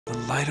The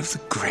light of the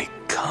great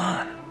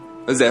Khan.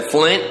 Is that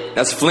Flint?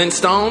 That's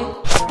Flintstone?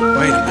 Wait a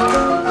minute.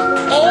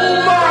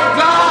 Oh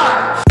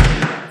my God!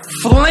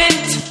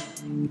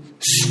 Flint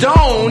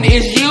stone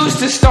is used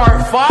to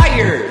start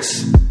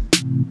fires.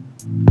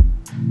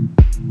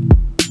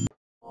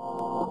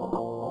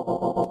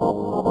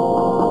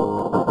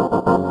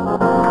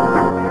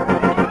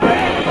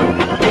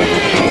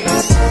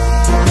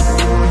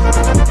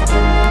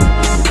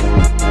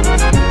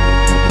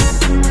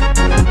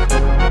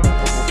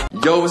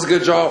 Yo, what's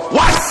good, y'all?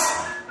 What?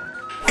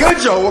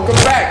 Good, y'all. Welcome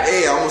back.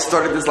 Hey, I almost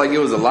started this like it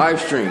was a live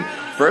stream.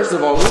 First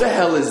of all, who the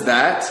hell is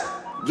that?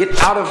 Get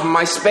out of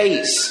my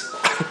space.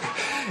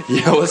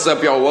 Yo, what's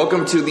up, y'all?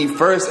 Welcome to the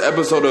first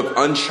episode of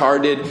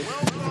Uncharted,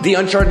 the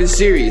Uncharted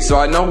series. So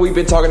I know we've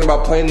been talking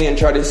about playing the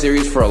Uncharted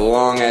series for a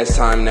long ass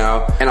time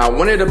now, and I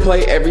wanted to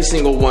play every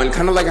single one,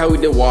 kind of like how we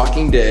did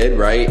Walking Dead,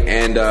 right?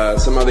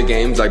 And some other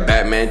games like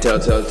Batman,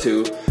 Telltale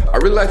 2. I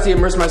really like to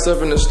immerse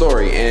myself in the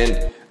story,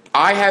 and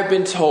I have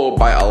been told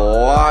by a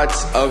lot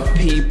of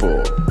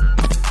people,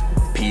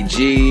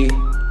 PG,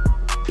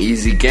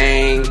 Easy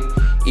Gang,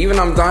 even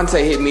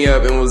Dante hit me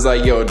up and was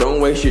like, yo,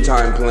 don't waste your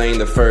time playing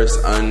the first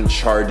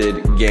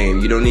Uncharted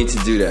game. You don't need to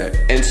do that.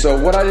 And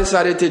so what I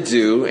decided to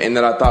do, and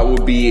that I thought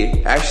would be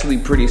actually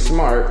pretty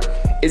smart,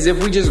 is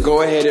if we just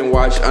go ahead and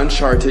watch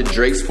Uncharted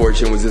Drake's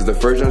Fortune, which is the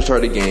first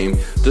Uncharted game,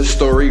 the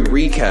story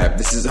recap.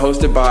 This is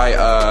hosted by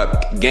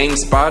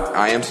GameSpot.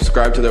 I am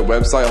subscribed to their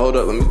website. Hold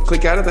up, let me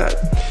click out of that.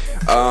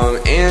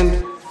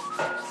 And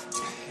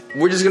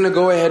we're just gonna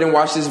go ahead and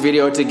watch this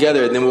video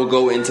together, and then we'll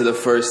go into the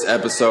first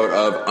episode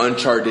of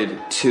Uncharted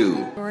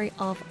 2. Story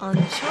of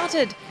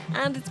Uncharted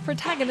and its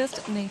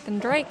protagonist Nathan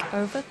Drake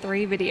over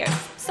 3 videos.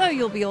 So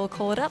you'll be all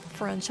caught up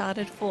for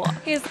Uncharted 4.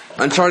 Here's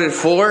Uncharted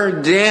 4?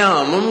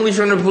 Damn, I'm only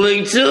trying to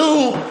play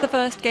 2! the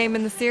first game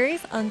in the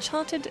series,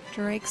 Uncharted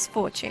Drake's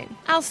Fortune.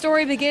 Our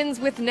story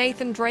begins with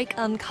Nathan Drake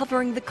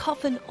uncovering the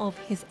coffin of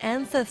his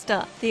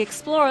ancestor, the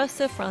explorer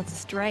Sir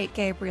Francis Drake.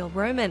 Gabriel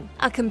Roman,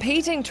 a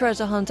competing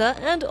treasure hunter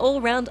and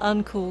all-round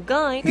uncool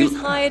guy who's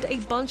hired a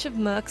bunch of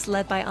mercs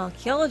led by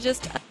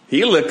archaeologist.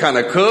 He looked kind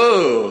of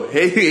cool.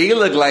 He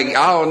looked like,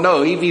 I don't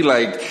know, he'd be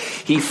like,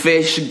 he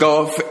fish,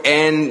 golf,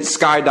 and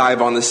skydive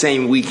on the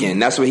same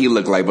weekend. That's what he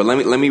looked like. But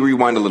let me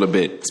rewind a little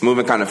bit. It's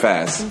moving kind of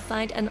fast.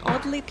 Inside an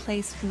oddly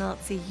placed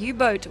Nazi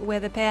U-boat, where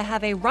the pair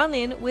have a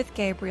run-in with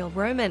Gabriel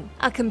Roman,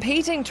 a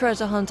competing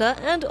treasure hunter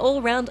and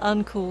all-round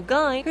uncool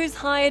guy who's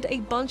hired a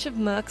bunch of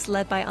mercs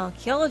led by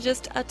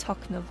archaeologist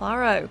Atok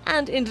Navarro,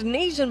 and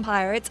Indonesian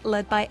pirates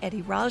led by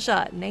Eddie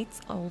Raja, Nate's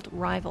old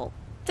rival.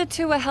 The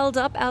two are held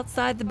up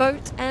outside the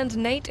boat, and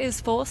Nate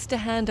is forced to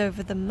hand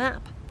over the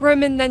map.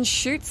 Roman then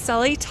shoots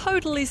Sully,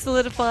 totally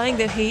solidifying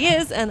that he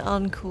is an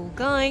uncool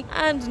guy,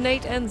 and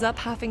Nate ends up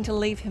having to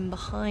leave him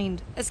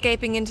behind.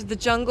 Escaping into the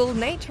jungle,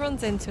 Nate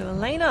runs into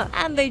Elena,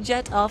 and they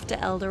jet off to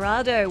El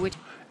Dorado, which...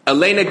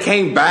 Elena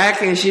came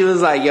back and she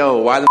was like, yo,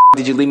 why the f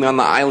did you leave me on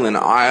the island?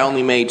 I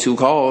only made 2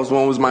 calls.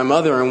 One was my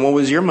mother and one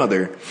was your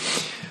mother.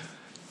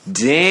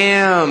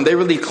 Damn, they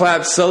really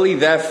clapped Sully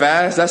that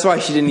fast? That's why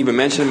she didn't even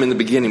mention him in the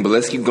beginning, but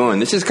let's keep going.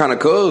 This is kind of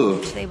cool.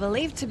 They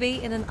believe to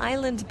be in an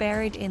island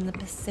buried in the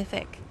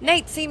Pacific.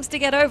 Nate seems to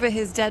get over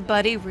his dead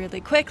buddy really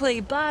quickly,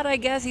 but I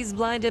guess he's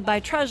blinded by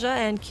treasure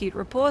and cute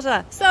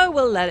reporter, so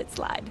we'll let it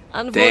slide.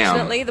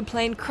 Unfortunately, the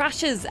plane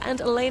crashes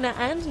and Elena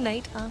and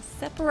Nate are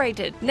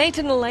separated. Nate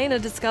and Elena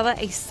discover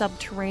a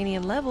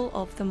subterranean level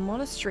of the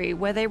monastery,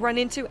 where they run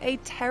into a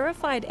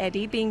terrified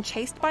Eddie being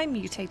chased by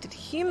mutated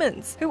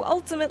humans, who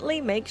ultimately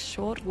make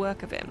short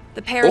work of him.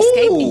 The pair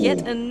escape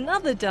yet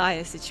another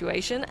dire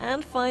situation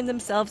and find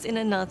themselves in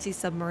a Nazi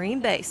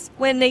submarine base,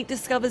 where Nate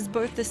discovers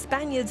both the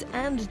Spaniards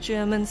and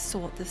Germans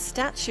sought the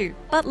statue,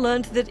 but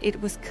learned that it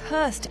was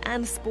cursed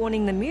and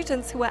spawning the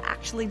mutants who are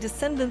actually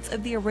descendants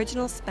of the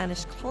original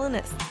Spanish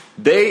colonists.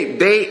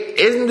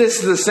 Isn't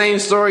this the same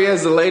story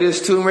as the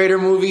latest Tomb Raider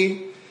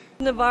movie?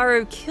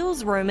 Navarro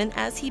kills Roman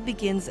as he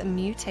begins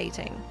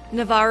mutating.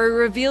 Navarro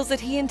reveals that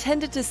he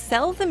intended to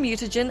sell the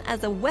mutagen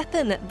as a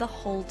weapon the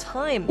whole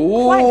time,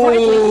 quite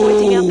rightly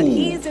pointing out that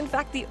he is in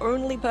fact the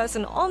only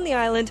person on the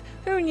island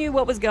who knew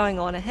what was going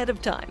on ahead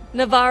of time.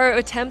 Navarro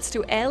attempts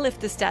to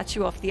airlift the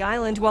statue off the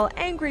island while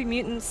angry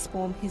mutants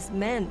swarm his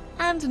men,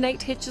 and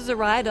Nate hitches a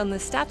ride on the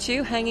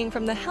statue hanging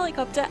from the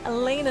helicopter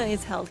Elena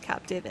is held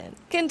captive in.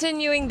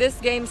 Continuing this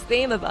game's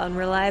theme of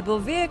unreliable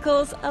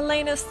vehicles,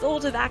 Elena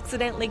sort of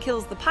accidentally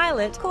kills the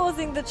pilot,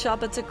 causing the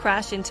chopper to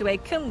crash into a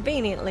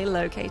conveniently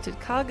located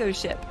cargo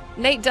ship.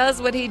 Nate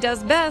does what he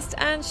does best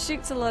and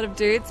shoots a lot of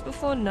dudes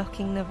before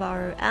knocking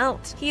Navarro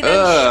out. He then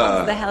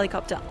shoves the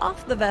helicopter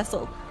off the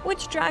vessel,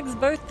 which drags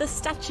both the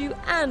statue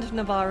and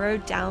Navarro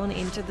down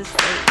into the sea.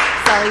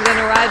 Sully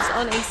then arrives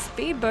on a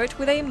speedboat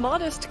with a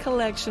modest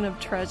collection of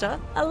treasure.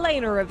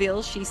 Elena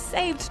reveals she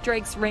saved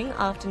Drake's ring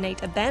after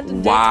Nate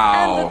abandoned it,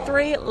 and the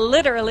 3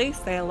 literally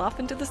sail off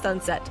into the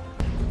sunset.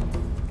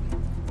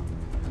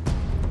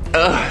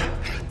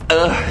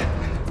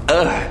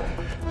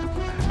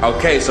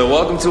 Okay, so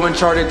welcome to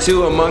Uncharted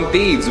 2 Among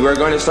Thieves. We're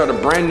going to start a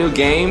brand new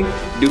game,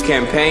 do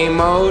campaign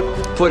mode,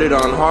 put it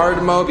on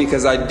hard mode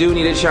because I do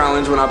need a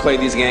challenge when I play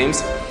these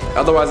games.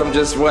 Otherwise, I'm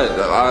just what?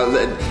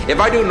 If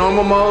I do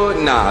normal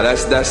mode, nah,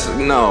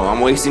 no,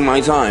 I'm wasting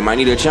my time. I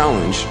need a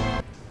challenge.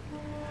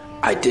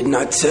 I did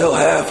not tell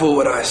half of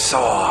what I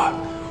saw,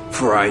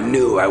 for I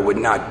knew I would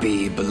not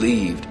be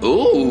believed.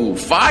 Ooh,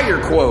 fire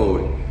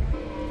quote.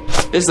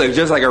 This looks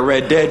just like a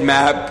Red Dead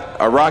map,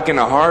 a rock in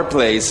a hard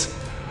place.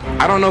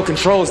 I don't know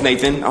controls,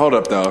 Nathan. Hold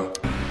up, though.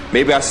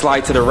 Maybe I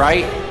slide to the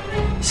right,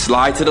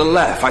 slide to the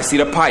left. I see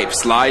the pipe,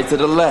 slide to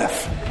the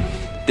left.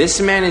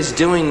 This man is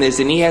doing this,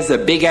 and he has a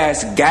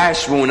big-ass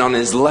gash wound on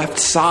his left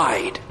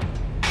side.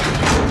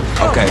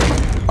 Okay,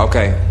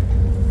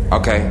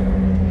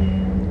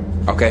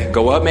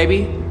 go up,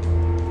 maybe?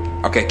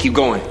 Okay, keep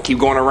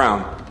going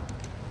around.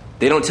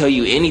 They don't tell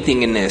you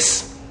anything in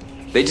this.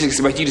 They just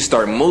expect you to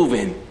start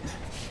moving.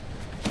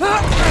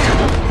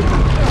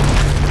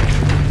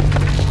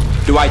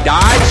 Do I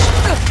dodge?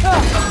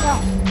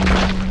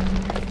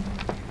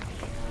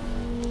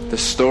 The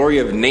story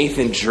of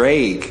Nathan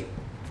Drake.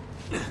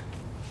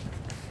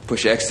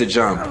 Push X to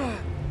jump.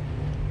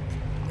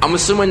 I'm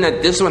assuming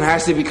that this one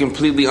has to be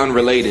completely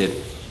unrelated.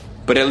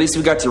 But at least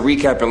we got to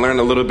recap and learn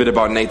a little bit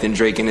about Nathan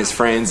Drake and his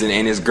friends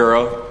and his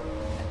girl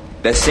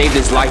that saved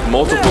his life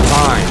multiple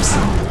times.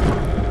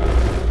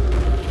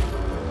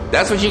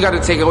 That's what you got to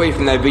take away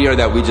from that video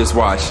that we just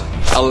watched.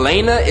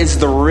 Elena is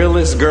the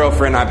realest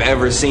girlfriend I've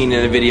ever seen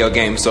in a video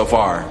game so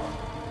far.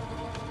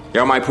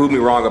 Y'all might prove me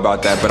wrong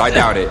about that, but I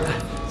doubt it.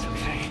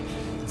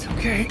 It's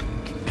okay.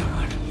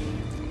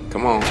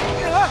 Come on.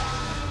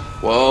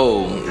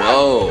 Whoa.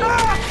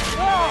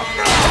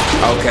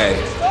 Okay.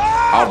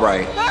 All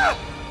right.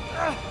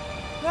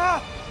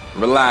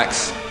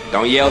 Relax.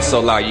 Don't yell so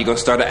loud. You're gonna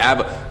start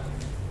a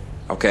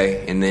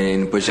Okay, and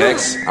then push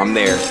X. I'm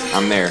there.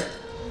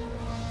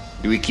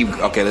 Do we keep?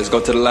 Okay, let's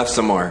go to the left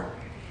some more.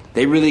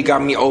 They really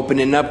got me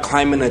opening up,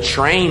 climbing a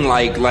train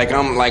like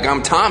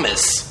I'm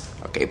Thomas.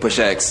 Okay, push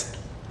X.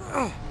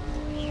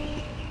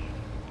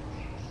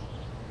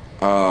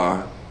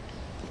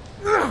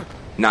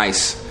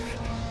 Nice.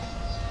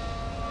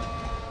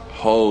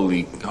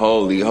 Holy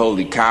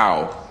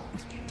cow.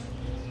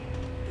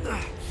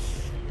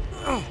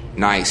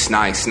 Nice.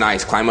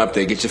 Climb up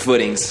there, get your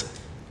footings.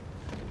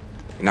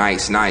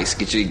 Nice.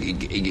 Get your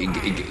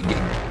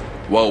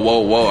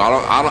Whoa.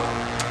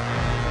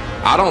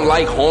 I don't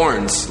like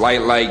horns.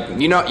 Like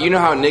you know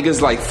how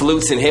niggas like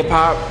flutes in hip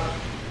hop?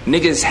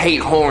 Niggas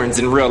hate horns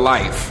in real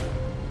life.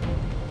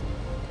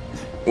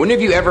 When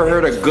have you ever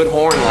heard a good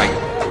horn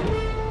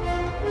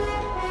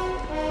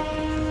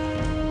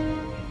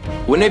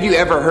When have you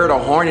ever heard a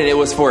horn and it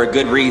was for a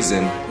good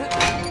reason?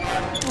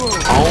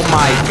 Oh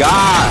my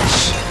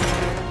gosh.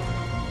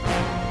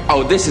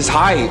 Oh, this is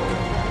hype.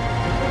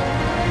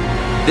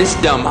 This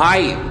dumb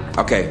hype.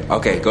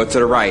 Okay, go to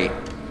the right.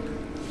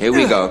 Here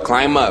we go,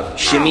 climb up,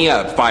 shimmy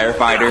up,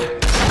 firefighter.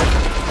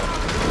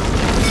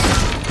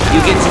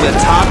 You get to the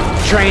top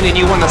train and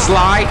you wanna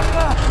slide?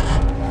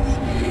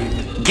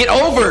 Get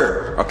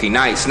over! Okay,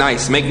 nice.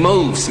 Make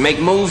moves,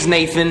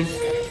 Nathan.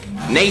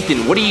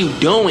 Nathan, what are you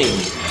doing?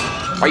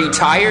 Are you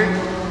tired?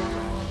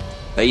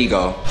 There you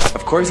go.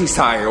 Of course he's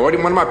tired. What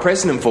am I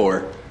pressing him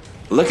for?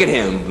 Look at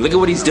him. Look at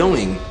what he's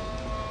doing.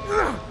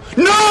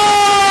 No!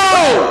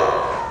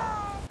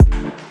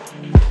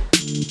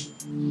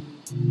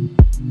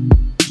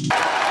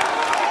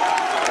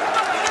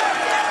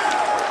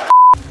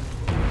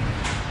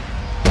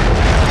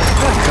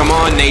 Come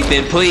on,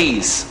 Nathan,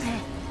 please.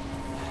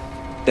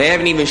 They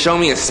haven't even shown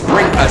me a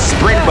sprint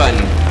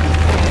button.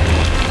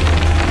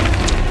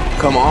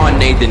 Come on,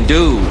 Nathan,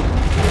 dude.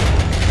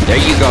 There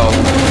you go.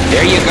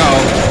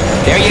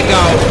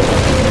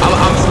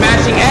 I'm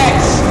smashing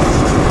X.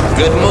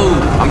 Good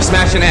move. I'm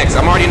smashing X.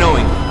 I'm already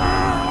knowing.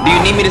 Do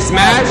you need me to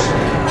smash?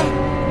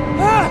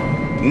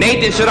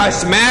 Nathan, should I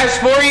smash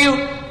for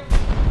you?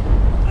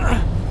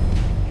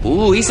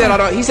 Ooh, he said I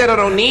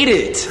don't need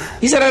it.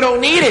 He said I don't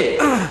need it.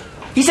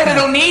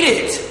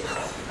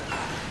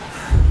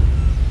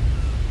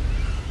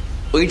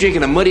 Oh, you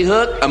drinking a muddy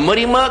hook? A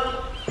muddy muck?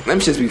 Them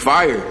shits be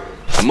fire.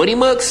 Muddy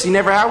mucks? You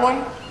never had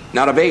one?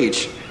 Not of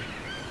age.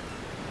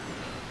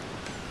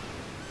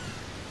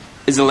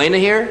 Is Elena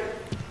here?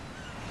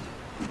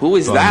 Who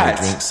is that?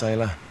 Drink,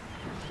 sailor.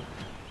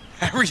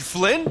 Harry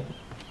Flynn?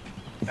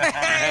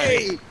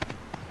 Hey!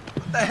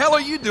 What the hell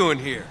are you doing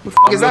here? What the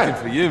fuck is that?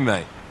 Looking for you,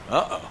 mate.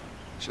 Uh-oh.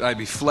 Should I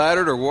be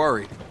flattered or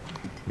worried?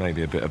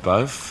 Maybe a bit of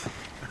both.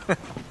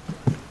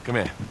 Come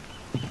here.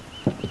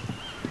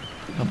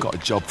 I've got a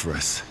job for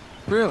us.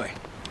 Really?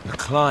 The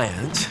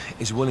client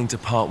is willing to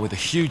part with a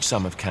huge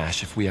sum of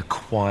cash if we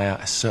acquire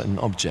a certain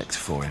object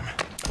for him.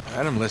 All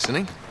right, I'm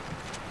listening.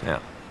 Now,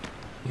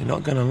 you're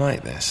not gonna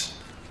like this.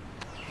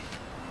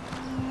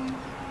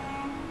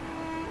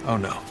 Oh,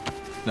 no.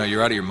 No,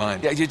 you're out of your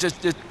mind. Yeah, you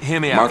just hear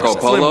me out. Marco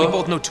Flynn, Polo? We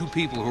both know two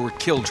people who were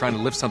killed trying to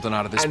lift something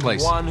out of this and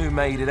place. one who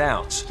made it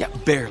out. Yeah,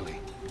 barely.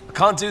 I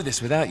can't do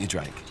this without you,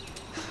 Drake.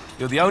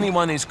 You're the only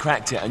one who's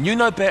cracked it, and you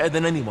know better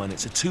than anyone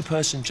it's a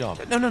two-person job.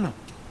 No.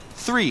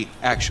 3,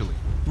 actually.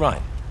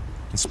 Right.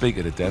 And speak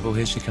of the devil,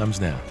 here she comes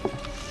now.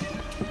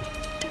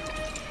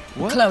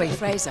 What? Chloe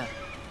Fraser.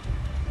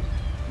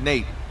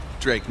 Nate.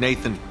 Drake.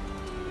 Nathan.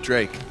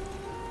 Drake.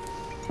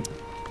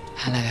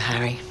 Hello,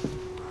 Harry.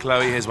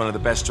 Chloe is one of the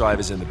best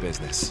drivers in the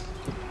business.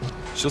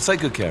 She'll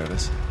take good care of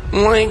us.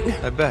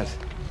 I bet.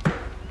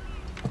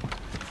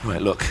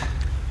 Right, look.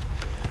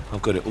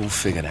 I've got it all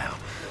figured out.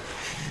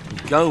 We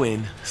go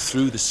in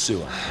through the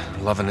sewer.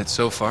 Loving it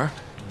so far.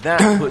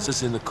 That puts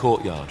us in the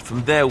courtyard.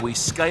 From there, we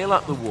scale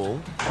up the wall,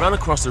 run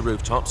across the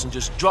rooftops, and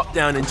just drop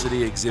down into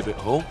the exhibit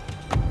hall.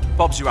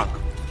 Bob's your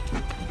uncle.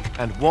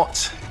 And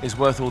what is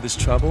worth all this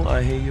trouble,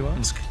 I hear you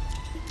ask?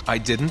 I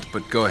didn't,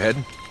 but go ahead.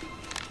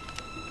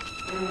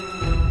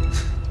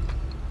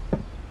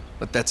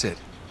 But that's it.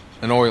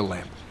 An oil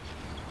lamp.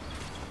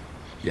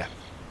 Yeah.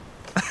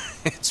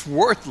 It's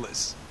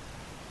worthless.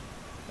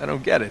 I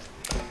don't get it.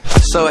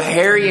 So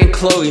Harry and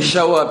Chloe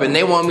show up and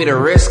they want me to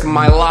risk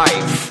my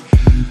life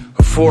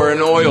for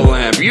an oil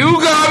lamp. You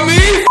got me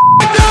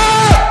f***ed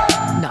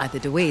up! Neither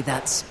do we.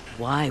 That's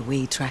why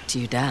we tracked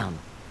you down.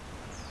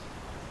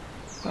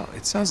 Well,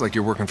 it sounds like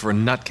you're working for a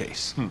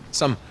nutcase.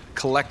 Some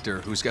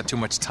collector who's got too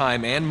much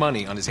time and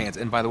money on his hands.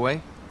 And by the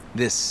way,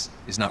 this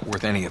is not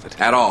worth any of it.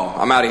 At all.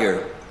 I'm out of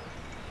here.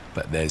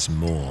 But there's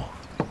more.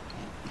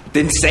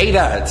 Then say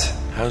that.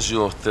 How's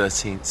your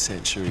 13th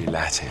century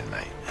Latin,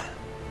 mate?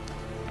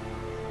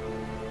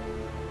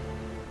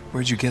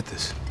 Where'd you get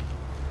this?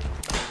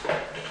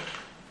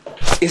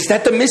 Is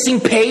that the missing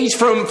page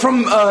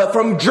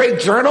from Drake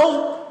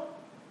Journal?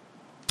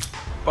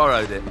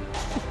 Borrowed it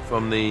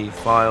from the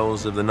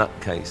files of the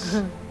nutcase.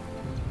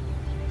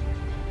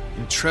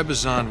 In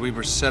Trebizond, we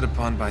were set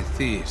upon by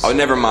thieves. Oh,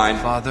 never mind.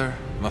 Father,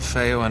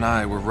 Maffeo, and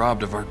I were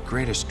robbed of our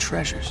greatest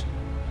treasures.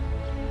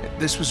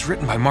 This was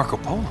written by Marco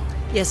Polo.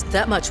 Yes,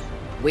 that much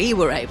we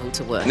were able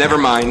to work. Never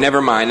mind. I'm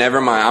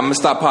gonna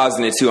stop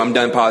pausing it too. I'm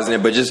done pausing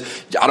it, but just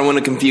I don't want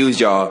to confuse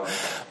y'all.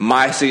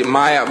 My.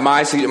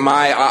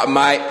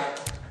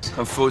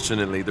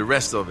 Unfortunately, the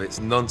rest of it's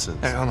nonsense.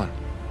 Hey, hold on.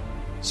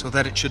 So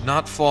that it should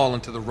not fall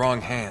into the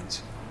wrong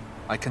hands,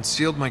 I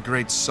concealed my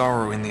great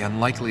sorrow in the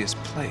unlikeliest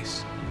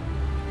place.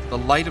 The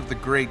light of the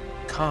great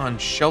Khan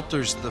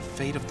shelters the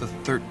fate of the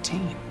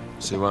 13.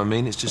 See what I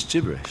mean? It's just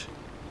gibberish.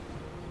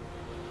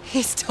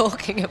 He's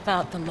talking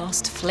about the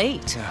lost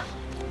fleet. Yeah.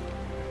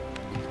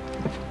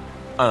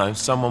 I don't know,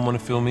 someone want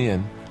to fill me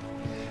in?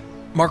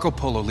 Marco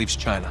Polo leaves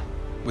China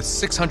with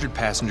 600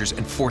 passengers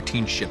and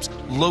 14 ships,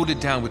 loaded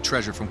down with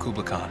treasure from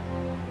Kublai Khan.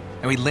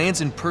 And he lands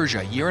in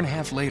Persia a year and a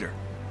half later,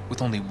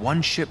 with only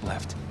one ship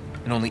left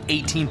and only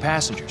 18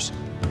 passengers.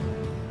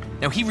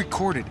 Now, he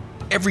recorded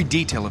every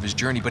detail of his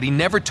journey, but he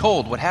never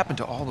told what happened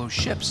to all those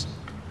ships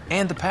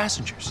and the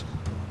passengers.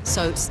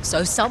 So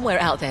somewhere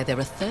out there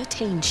are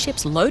 13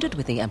 ships loaded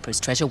with the Emperor's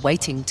treasure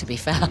waiting to be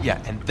found.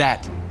 Yeah, and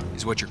that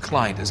is what your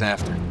client is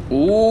after.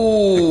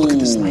 Ooh. Look at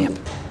this lamp.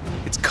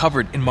 It's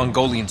covered in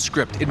Mongolian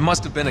script. It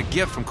must have been a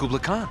gift from Kublai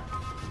Khan.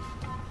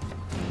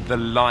 The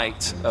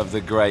light of the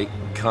great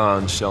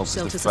Khan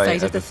shelters the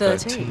fate of the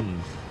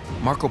 13.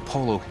 Marco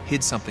Polo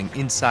hid something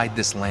inside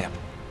this lamp.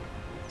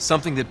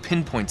 Something that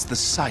pinpoints the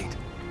site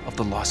of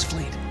the lost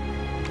fleet.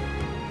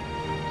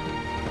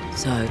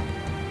 So,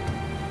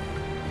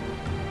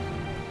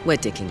 we're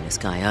dicking this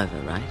guy over,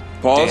 right?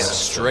 Pause. Damn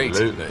straight.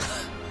 Absolutely.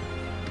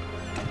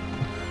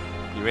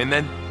 You in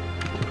then?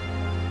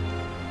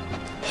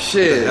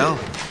 Shit. Hell?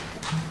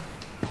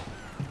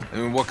 I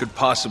mean, what could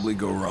possibly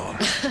go wrong?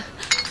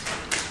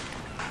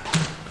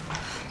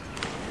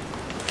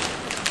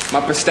 My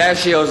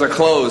pistachios are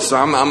closed, so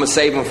I'm gonna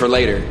save them for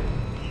later.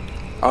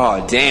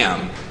 Oh,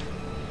 damn.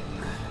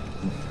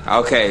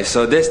 Okay,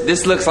 so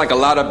this looks like a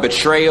lot of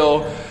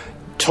betrayal,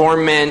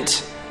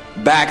 torment,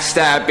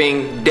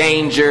 backstabbing,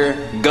 danger,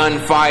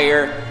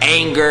 gunfire,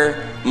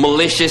 anger,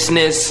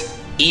 maliciousness,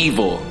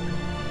 evil.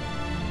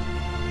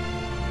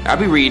 I'll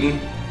be reading.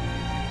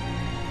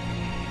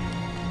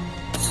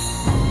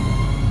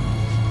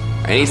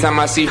 Anytime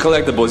I see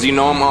collectibles, you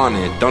know I'm on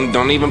it.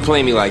 Don't even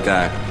play me like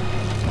that.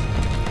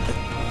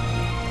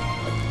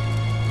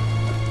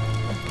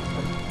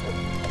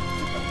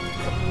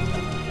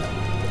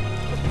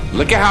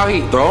 Look at how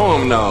he throw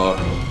them though.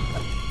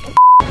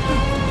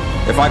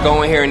 If I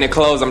go in here and it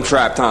closed, I'm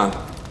trapped, huh?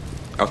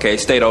 Okay,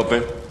 stayed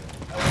open.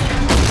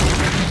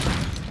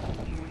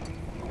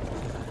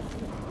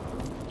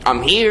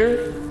 I'm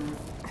here.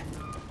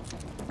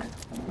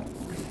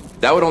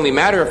 That would only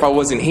matter if I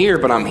wasn't here,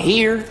 but I'm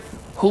here.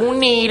 Who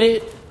need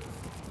it?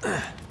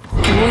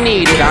 Who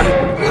need it?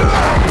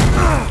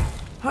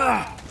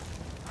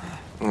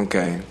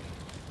 Okay.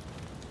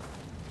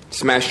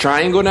 Smash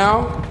triangle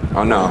now?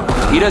 Oh no.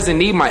 He doesn't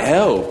need my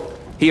help.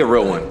 He a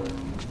real one.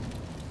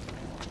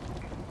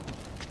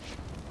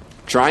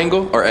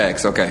 Triangle or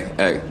X? Okay,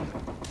 X.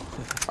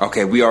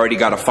 Okay, we already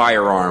got a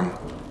firearm.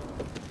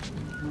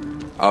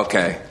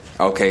 Okay,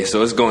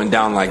 so it's going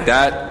down like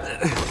that.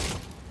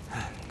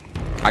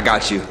 I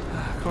got you.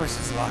 Of course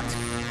it's locked.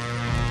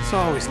 It's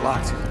always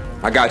locked.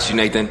 I got you,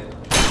 Nathan.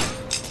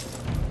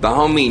 The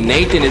homie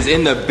Nathan is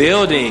in the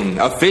building,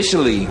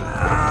 officially.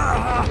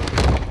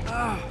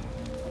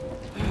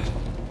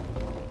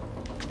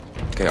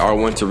 Okay,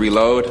 R1 to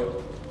reload.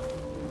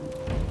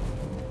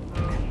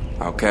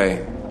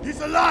 Okay. He's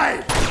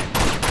alive!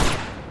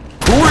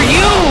 Who are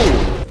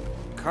you?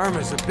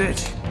 Karma's a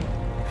bitch.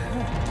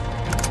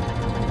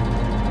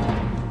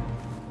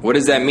 What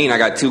does that mean? I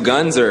got 2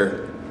 guns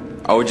or?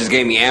 Oh, it just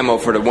gave me ammo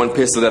for the 1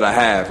 pistol that I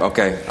have.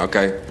 Okay,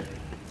 okay.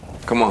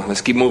 Come on,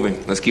 let's keep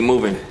moving. Let's keep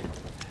moving.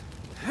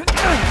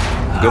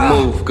 Good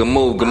move, good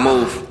move, good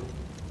move.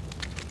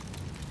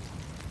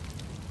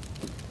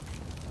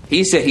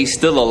 He said he's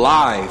still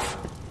alive.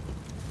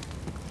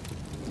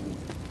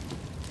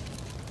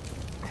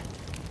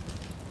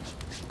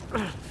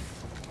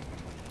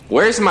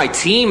 Where's my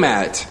team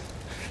at?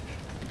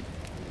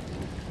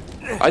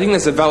 I think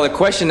that's a valid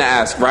question to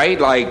ask, right?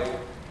 Like,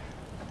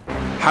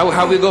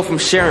 how we go from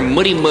sharing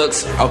muddy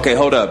mucks? Okay,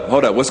 hold up,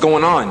 what's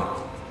going on?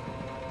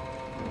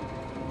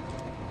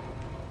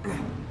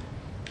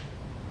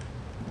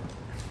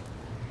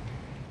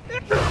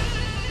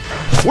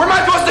 Where am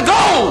I supposed to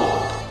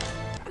go?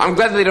 I'm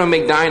glad they don't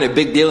make dying a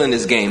big deal in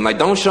this game. Like,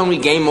 don't show me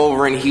game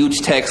over in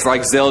huge text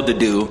like Zelda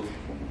do.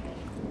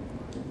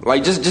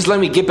 Like, just let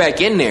me get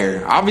back in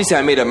there. Obviously,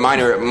 I made a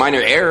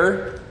minor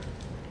error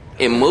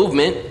in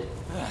movement.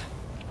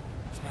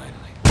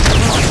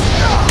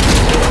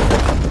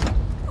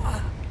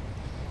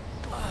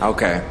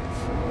 Okay.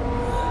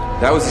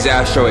 That was his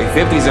Astro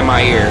 850s in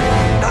my ear.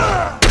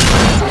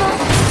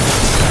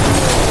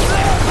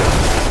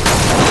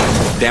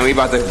 Damn, we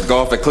about to go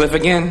off the cliff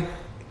again?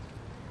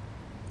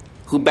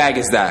 Who bag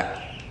is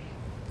that?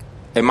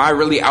 Am I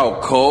really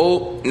out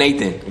cold?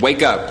 Nathan,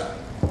 wake up.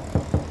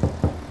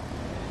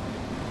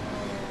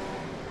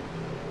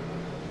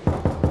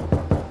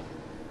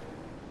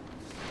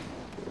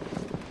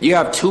 You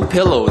have 2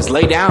 pillows.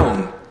 Lay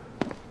down.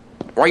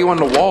 Why are you on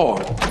the wall?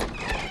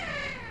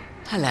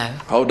 Hello.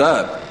 Hold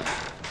up.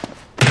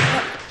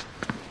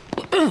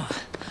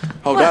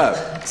 Hold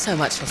up. So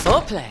much for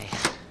foreplay.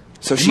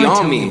 So You she mind on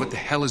telling me. What the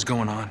hell is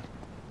going on?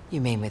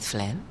 You mean with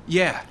Flynn?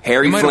 Yeah.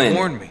 Harry you might Flynn. have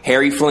warned me.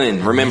 Harry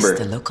Flynn, remember.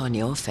 Missed the look on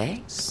your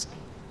face.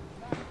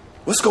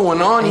 What's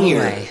going on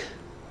Anyway, here?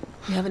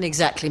 you haven't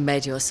exactly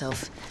made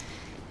yourself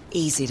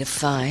easy to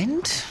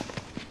find.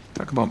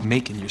 Talk about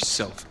making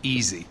yourself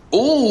easy.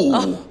 Ooh.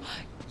 Oh,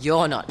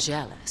 you're not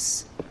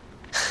jealous.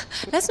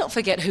 Let's not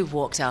forget who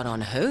walked out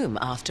on whom.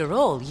 After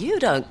all, you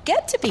don't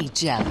get to be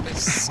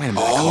jealous. Wait a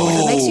minute.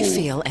 If it makes you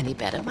feel any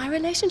better, my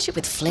relationship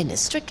with Flynn is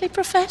strictly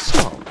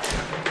professional.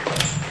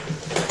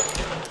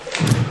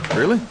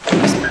 Really?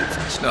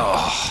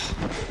 No.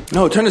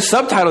 No, turn the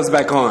subtitles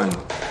back on.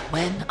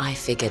 When I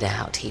figured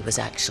out he was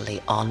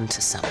actually on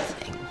to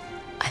something,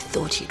 I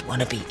thought you'd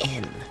want to be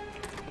in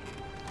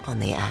on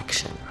the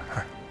action.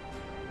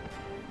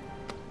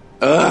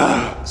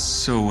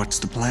 So what's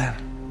the plan?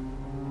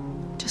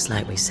 Just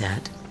like we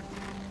said,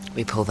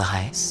 we pull the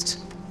heist,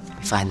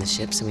 we find the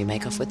ships, and we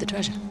make off with the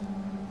treasure.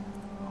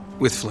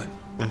 With Flynn.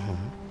 Mm-hmm.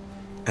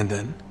 And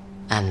then?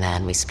 And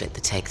then we split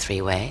the take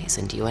 3 ways,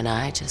 and you and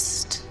I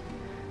just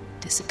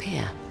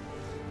disappear.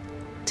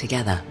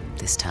 Together,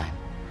 this time.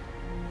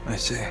 I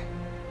see.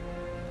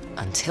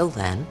 Until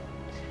then,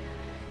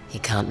 he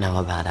can't know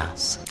about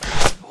us.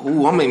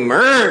 Ooh, I'm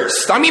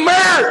immersed. I'm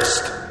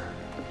immersed.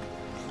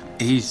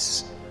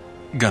 He's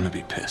gonna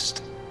be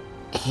pissed.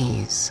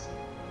 He's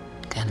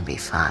gonna be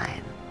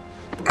fine.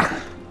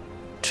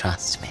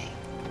 Trust me.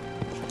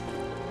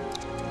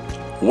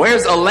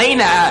 Where's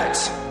Elena at?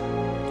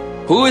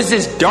 Who is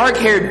this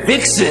dark-haired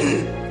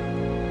vixen?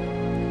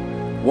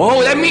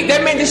 Whoa, that meant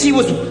that she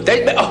was...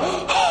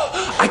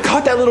 I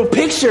caught that little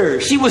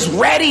picture. She was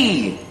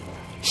ready.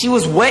 She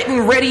was wet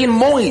and ready and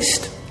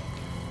moist.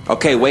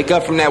 Okay, wake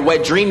up from that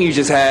wet dream you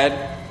just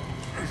had.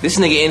 This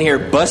nigga in here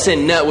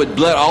busting nut with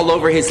blood all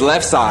over his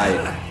left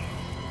side.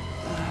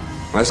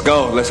 Let's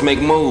go. Let's make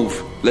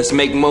move. Let's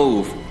make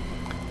move.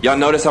 Y'all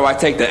notice how I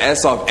take the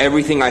S off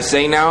everything I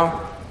say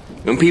now?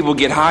 When people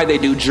get high, they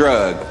do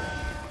drug.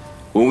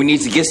 When we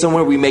need to get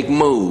somewhere, we make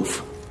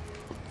move.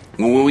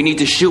 When we need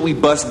to shoot, we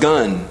bust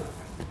gun.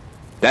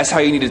 That's how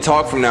you need to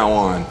talk from now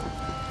on.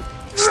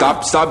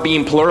 Stop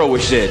being plural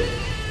with shit.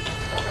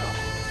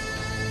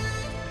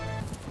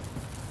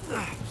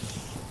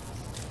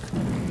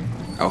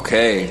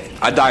 Okay,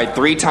 I died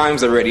 3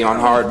 times already on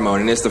hard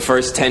mode, and it's the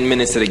first 10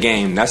 minutes of the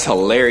game. That's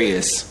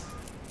hilarious.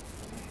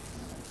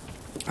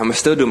 I'ma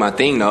still do my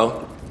thing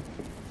though.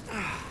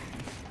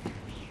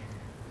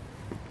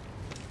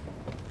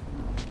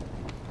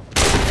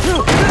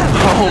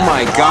 Oh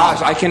my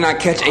gosh, I cannot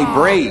catch a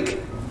break.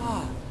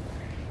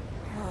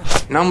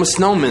 Now I'm a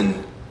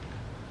snowman.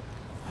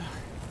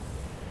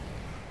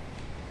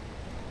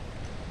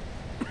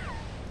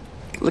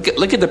 Look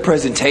at the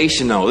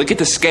presentation though. Look at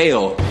the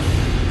scale.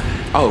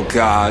 Oh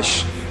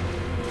gosh.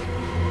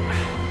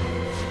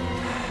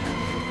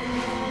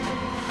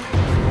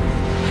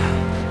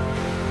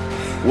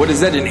 What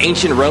is that, an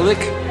ancient relic?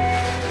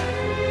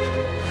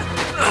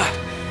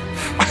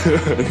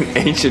 An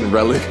ancient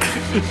relic?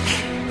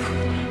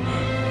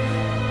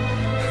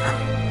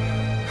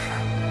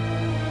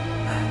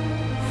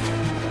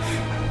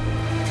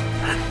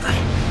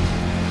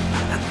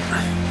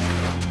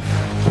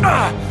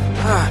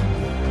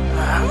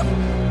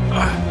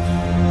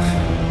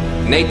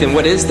 Nathan,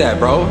 what is that,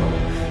 bro?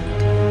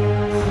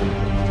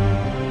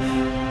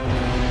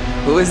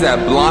 Who is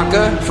that?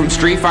 Blanca from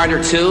Street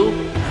Fighter 2?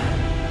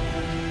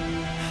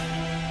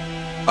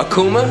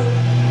 Akuma?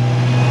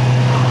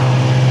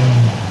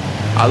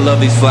 I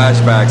love these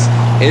flashbacks.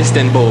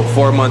 Istanbul,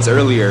 4 months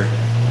earlier.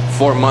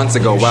 4 months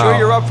ago, wow. Sure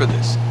you're up for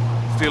this?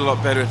 Feel a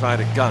lot better if I had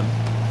a gun.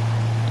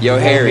 Yo,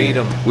 Harry, need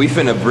 'em. we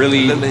finna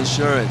really... A little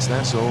insurance,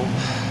 that's all.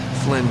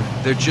 Flynn,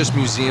 they're just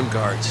museum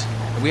guards.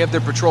 And we have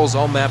their patrols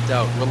all mapped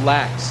out.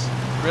 Relax.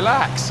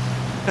 Relax.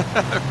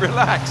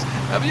 Relax.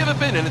 Have you ever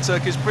been in a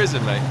Turkish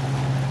prison, mate?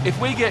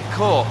 If we get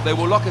caught, they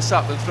will lock us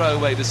up and throw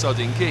away the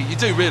sodding key. You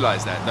do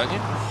realise that, don't you?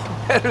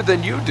 Better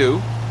than you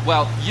do.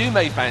 Well, you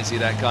may fancy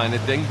that kind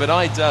of thing, but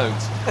I don't.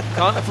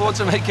 Can't afford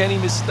to make any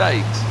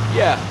mistakes.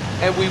 Yeah,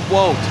 and we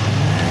won't.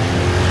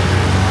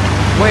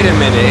 Wait a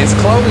minute, is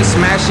Chloe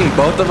smashing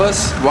both of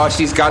us while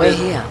she's got We're it?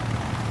 here.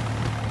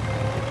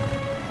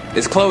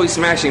 Is Chloe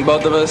smashing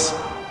both of us?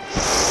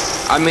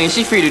 I mean,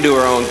 she's free to do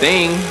her own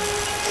thing.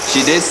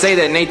 She did say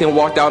that Nathan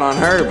walked out on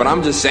her, but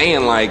I'm just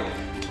saying, like,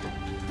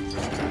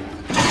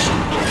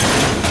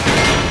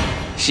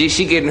 she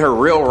getting her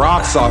real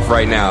rocks off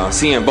right now,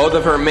 seeing both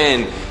of her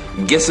men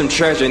get some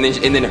treasure, and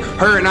then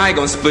her and I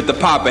gonna split the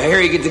pot, but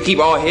Harry get to keep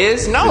all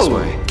his?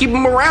 No, keep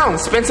him around.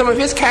 Spend some of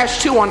his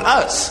cash too on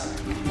us.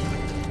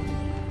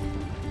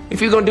 If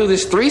you're gonna do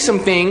this threesome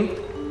thing,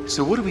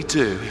 So what do we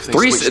do if they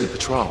switch the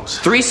patrols?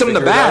 Threesome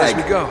the Figure it out as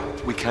bag. we go.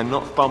 We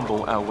cannot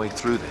fumble our way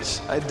through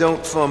this. I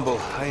don't fumble.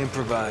 I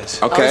improvise.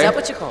 Oh, is Okay. that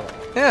what you call it?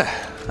 Yeah,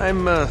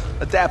 I'm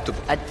adaptable.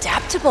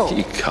 Adaptable.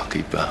 You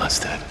cocky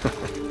bastard.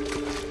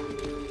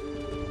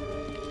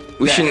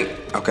 We shouldn't.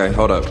 Okay,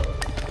 hold up.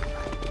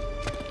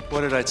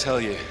 What did I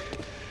tell you?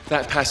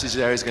 That passage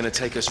there is going to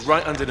take us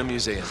right under the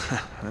museum.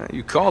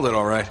 You called it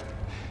all right.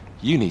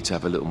 You need to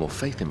have a little more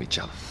faith in me,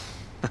 chum.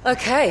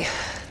 Okay,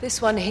 this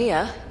one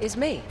here is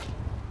me.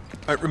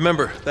 All right,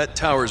 remember, that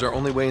tower is our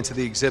only way into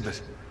the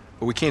exhibit.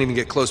 But we can't even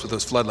get close with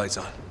those floodlights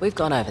on. We've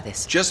gone over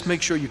this. Just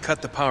make sure you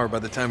cut the power by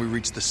the time we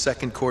reach the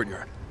second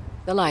courtyard.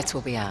 The lights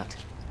will be out.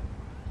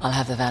 I'll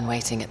have the van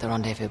waiting at the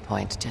rendezvous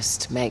point.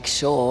 Just make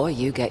sure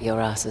you get your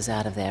asses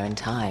out of there in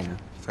time.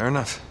 Fair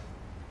enough.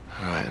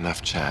 All right,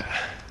 enough chat.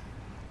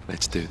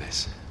 Let's do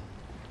this.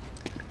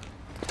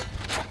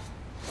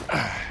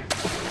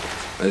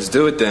 Let's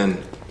do it then.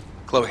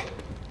 Chloe.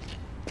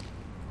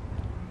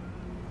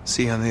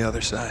 See you on the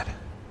other side.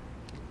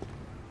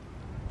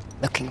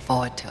 Looking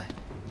forward to it.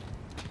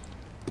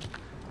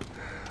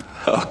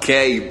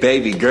 Okay,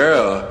 baby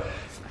girl.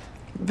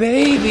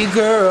 Baby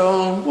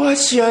girl,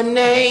 what's your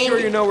name? Sure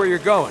you know where you're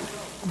going.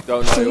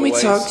 Don't know Let your me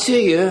ways. talk to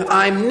you.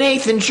 I'm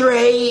Nathan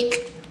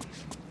Drake.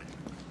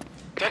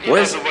 Don't you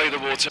Where's- know the way the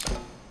water...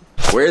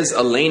 Where's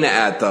Elena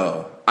at,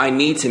 though? I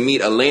need to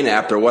meet Elena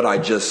after what I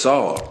just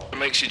saw.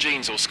 makes your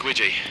jeans all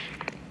squidgy?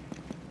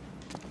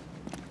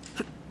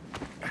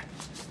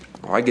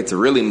 Oh, I get to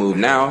really move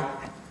now.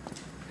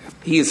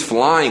 He is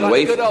flying Like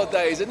way. the good old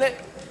days, isn't it?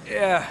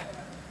 Yeah.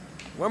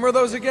 When were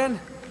those again?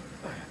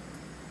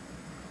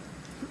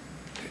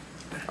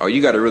 Oh,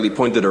 you got to really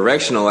point the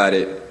directional at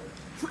it.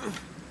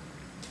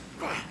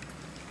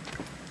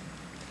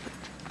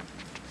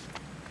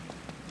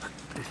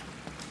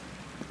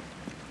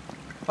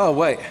 Oh,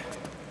 wait.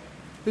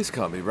 This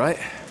can't be right.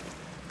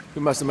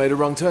 We must have made a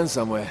wrong turn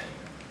somewhere.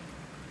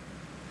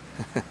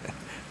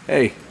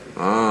 Hey,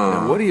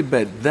 now what do you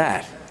bet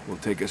that will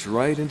take us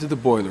right into the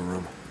boiler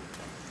room?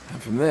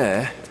 And from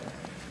there,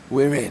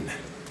 we're in.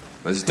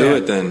 Let's do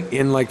it then.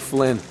 In like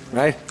Flynn,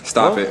 right?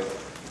 Stop it.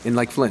 In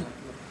like Flynn.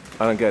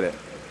 I don't get it.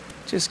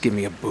 Just give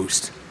me a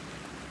boost.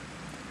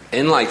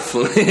 And like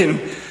Flynn,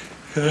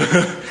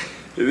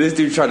 this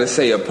dude tried to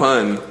say a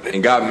pun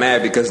and got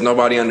mad because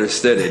nobody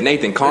understood it.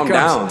 Nathan, calm Here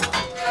down.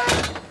 comes.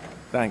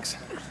 Thanks.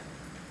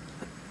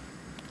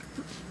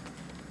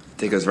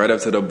 Take us right up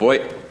to the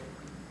boy.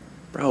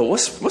 Bro,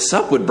 what's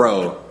up with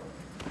bro?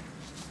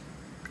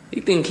 He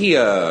think he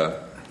Black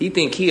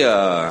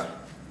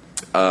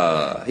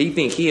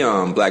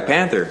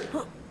Panther.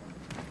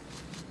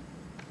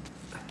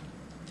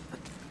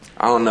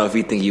 I don't know if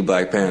he think he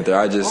Black Panther.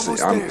 I'm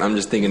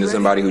just thinking of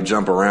somebody who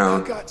jump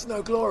around. Guts,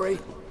 no glory.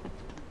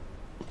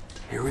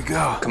 Here we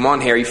go. Come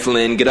on, Harry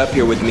Flynn, get up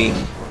here with me.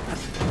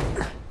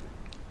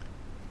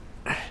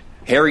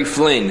 Harry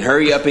Flynn,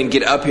 hurry up and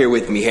get up here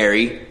with me,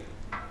 Harry.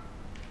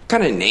 What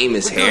kind of name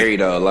is Harry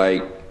though?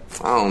 Like,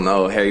 I don't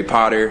know, Harry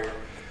Potter,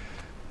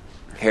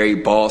 Harry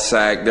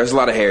Ballsack. There's a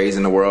lot of Harrys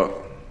in the world.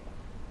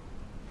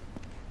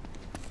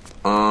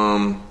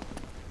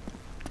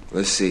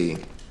 Let's see.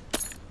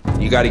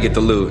 You got to get the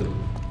loot.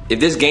 If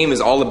this game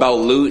is all about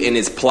loot in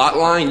its plot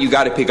line, you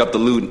got to pick up the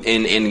loot I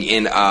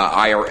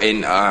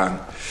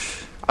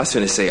was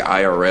gonna say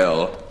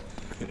IRL,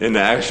 in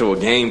the actual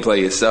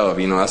gameplay itself.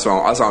 You know, that's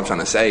what I'm trying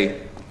to say.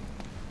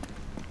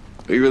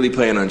 We really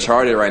playing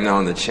Uncharted right now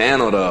on the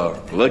channel,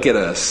 though. Look at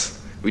us.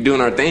 We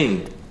doing our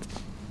thing.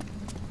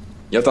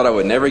 Y'all thought I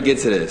would never get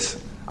to this.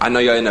 I know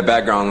y'all in the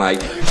background like,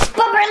 But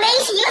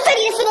Berleezy, you said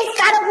you finished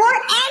God of War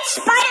and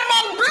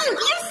Spider-Man Blue.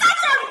 You're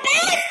such a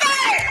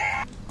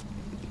bastard!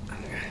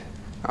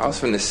 I was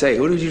finna say,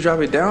 who did you drop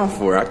it down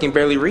for? I can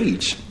barely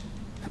reach.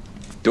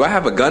 Do I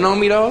have a gun on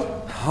me, though?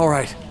 All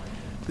right.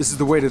 This is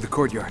the way to the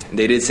courtyard.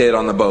 They did say it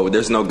on the boat.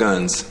 There's no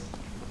guns.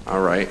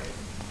 All right.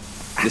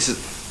 This is...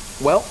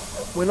 Well,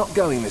 we're not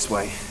going this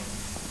way.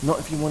 Not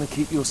if you want to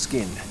keep your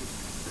skin.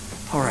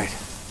 All right.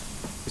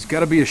 There's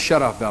got to be a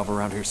shut-off valve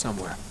around here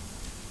somewhere.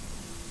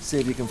 See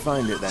if you can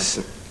find it, then.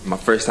 My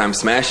first time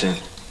smashing.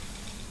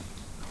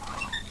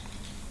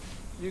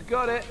 You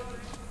got it.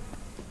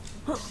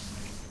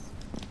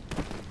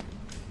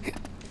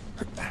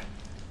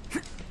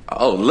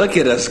 Oh, look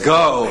at us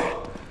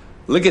go.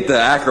 Look at the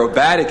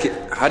acrobatic.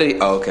 How did he...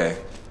 Oh, okay.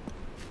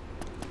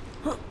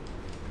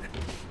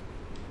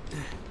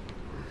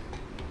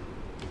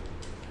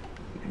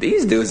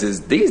 These dudes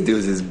is built.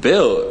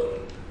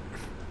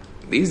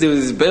 These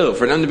dudes is built.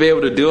 For them to be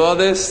able to do all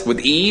this with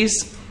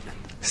ease,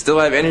 still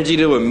have energy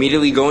to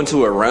immediately go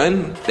into a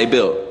run, they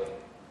built.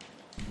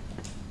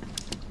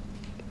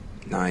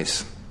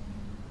 Nice.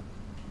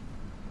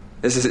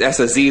 That's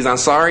Aziz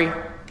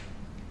Ansari?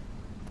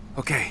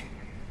 Okay.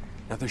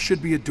 Now there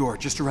should be a door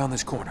just around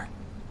this corner.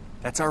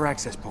 That's our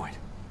access point.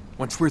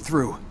 Once we're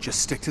through, just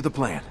stick to the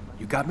plan.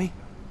 You got me?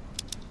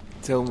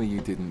 Tell me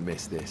you didn't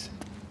miss this.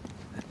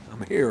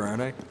 I'm here,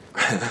 aren't I?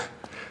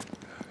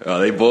 Oh,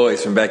 they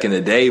boys from back in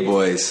the day,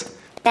 boys.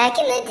 Back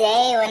in the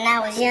day when I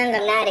was young,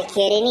 I'm not a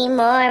kid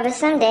anymore. But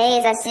some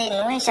days I sit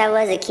and wish I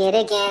was a kid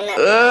again.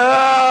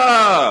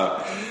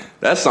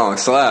 That song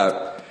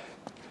slap.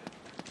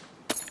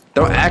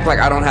 Don't act like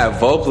I don't have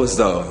vocals,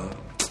 though.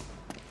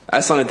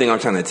 That's the only thing I'm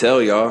trying to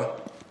tell y'all.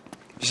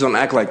 Just don't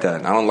act like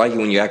that. I don't like it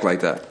when you act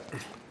like that.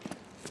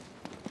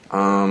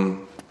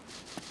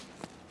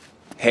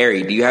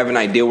 Harry, do you have an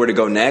idea where to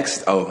go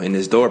next? Oh, in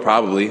this door,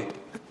 probably.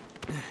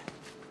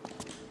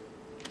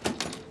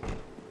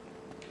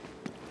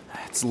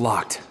 It's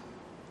locked.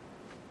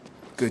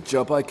 Good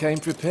job I came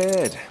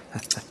prepared.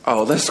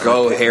 Oh, let's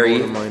go, Harry.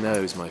 More than my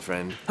nose, my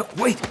friend. Oh,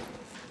 wait!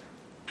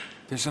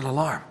 There's an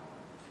alarm.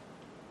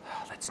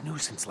 That's new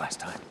since last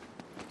time.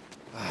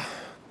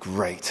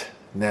 Great.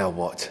 Now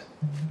what?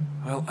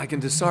 Well, I can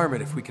disarm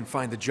it if we can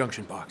find the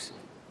junction box.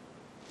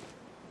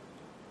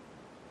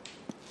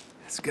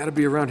 It's got to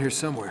be around here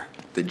somewhere.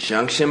 The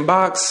junction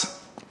box?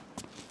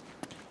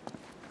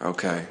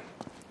 Okay.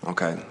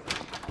 Okay.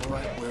 All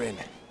right, we're in.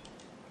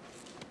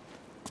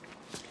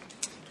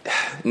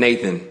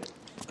 Nathan.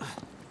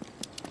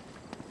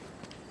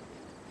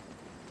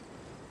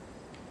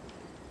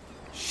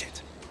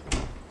 Shit.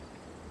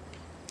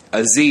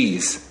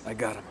 Aziz. I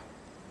got him.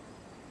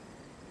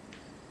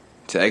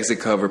 To exit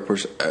cover,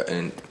 push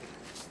and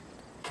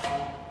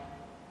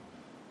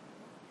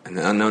an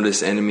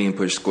unnoticed enemy and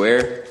push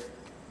square.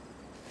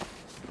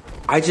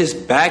 I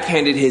just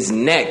backhanded his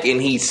neck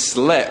and he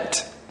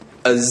slept.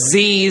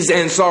 Aziz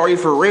and sorry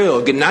for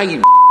real. Good night,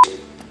 you.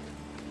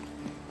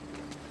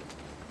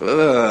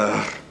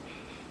 Ugh.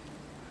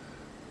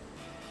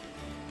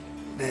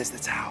 There's the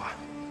tower.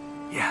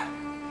 Yeah,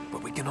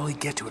 but we can only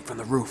get to it from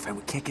the roof, and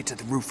we can't get to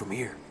the roof from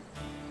here.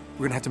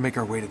 We're gonna have to make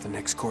our way to the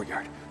next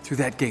courtyard, through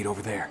that gate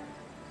over there.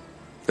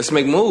 Let's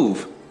make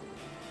move.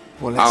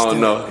 Well, I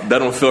don't know. That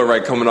don't feel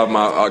right coming off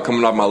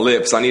my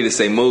lips. I need to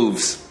say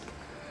moves.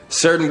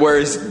 Certain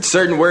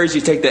words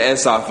you take the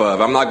S off of.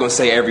 I'm not gonna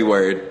say every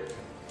word.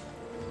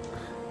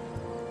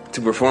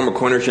 To perform a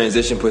corner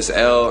transition, push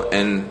L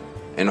and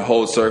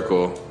hold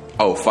circle.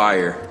 Oh,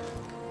 fire.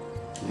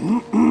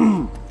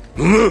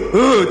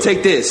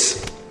 Take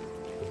this.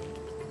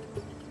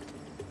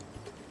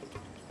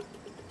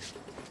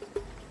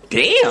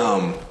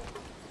 Damn.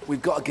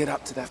 We've got to get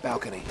up to that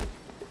balcony.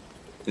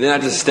 And then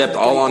I just stepped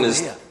all on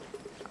his...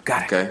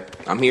 Got it. Okay.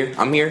 I'm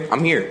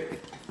here.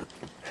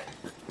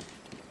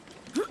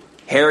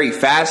 Harry,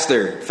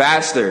 faster.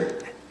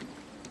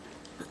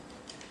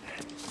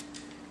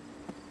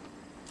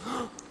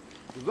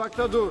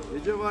 Uzakta dur.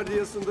 Gece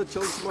vardiyasında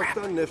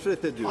çalışmaktan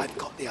nefret ediyorum. I've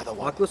got the other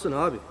one. Haklısın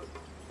abi.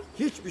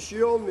 Hiçbir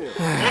şey olmuyor.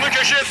 Onu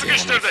köşeye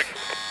sıkıştırdık.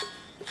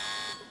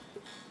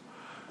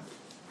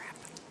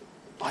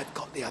 I've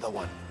got the other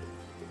one.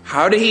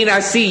 How did he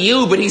not see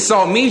you, but he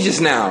saw me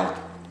just now?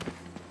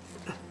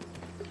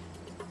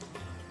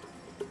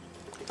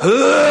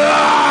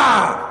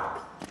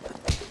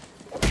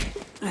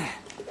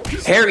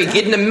 Harry,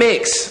 get in the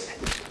mix.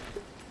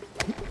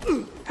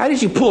 How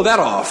did you pull that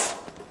off?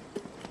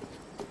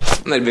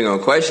 I'm not even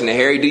gonna question it.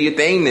 Harry, do your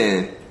thing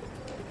then.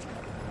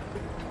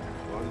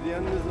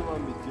 Vardiyan ne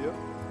zaman bitiyor?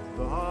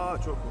 Daha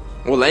çok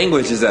olsun. What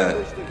language is that?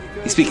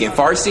 You speaking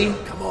Farsi?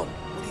 Come on, what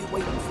are you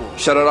waiting for?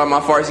 Shout out all my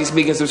Farsi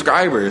speaking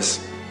subscribers.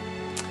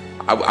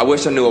 I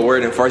wish I knew a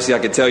word in Farsi I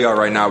could tell y'all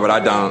right now, but I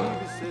don't.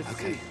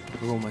 Okay,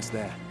 we're almost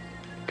there.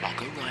 I'll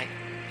go right,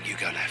 you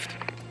go left.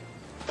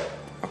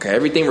 Okay,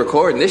 everything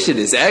recording. This shit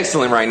is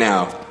excellent right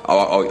now.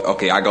 Oh,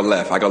 okay, I go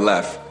left.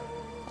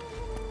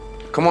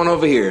 Come on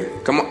over here.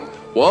 Come on.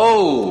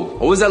 Whoa,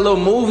 what was that little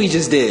move he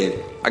just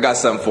did? I got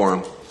something for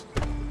him.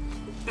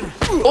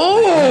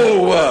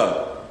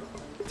 Oh!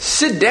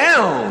 Sit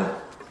down.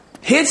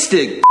 Hit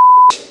stick.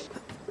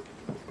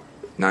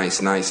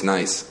 Nice.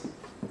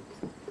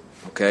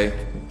 Okay.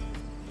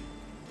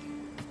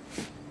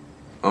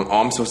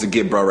 I'm supposed to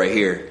get bro right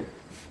here.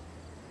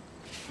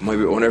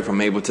 Maybe I wonder if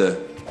I'm able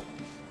to.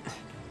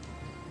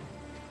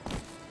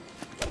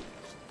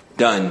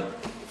 Done.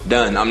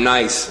 I'm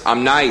nice.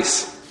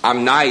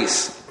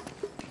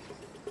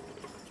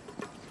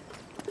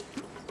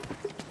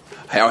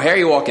 How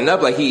Harry walking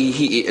up like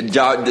the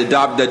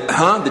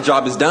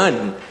job is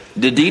done.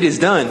 The deed is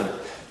done.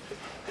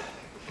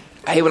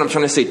 I hate when I'm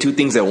trying to say two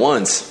things at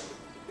once.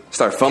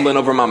 Start fumbling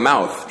over my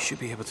mouth. We should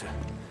be able to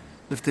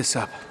lift this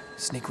up.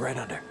 Sneak right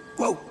under.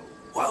 Whoa!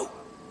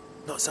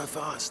 Not so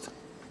fast.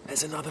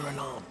 There's another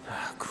alarm.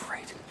 Oh,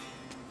 great.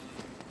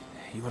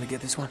 You want to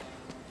get this one?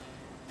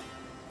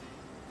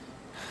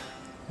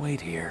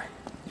 Wait here.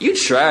 You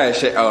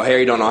trash. Oh,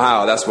 Harry don't know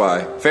how. That's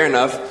why. Fair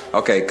enough.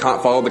 Okay,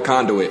 follow the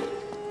conduit.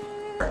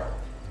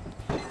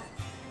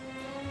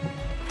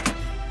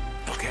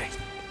 Okay,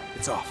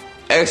 it's off.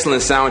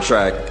 Excellent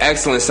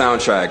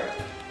soundtrack.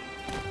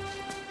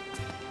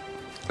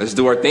 Let's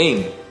do our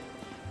thing.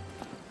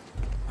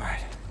 All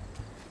right.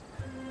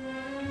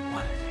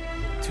 1,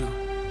 2,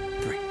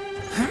 3.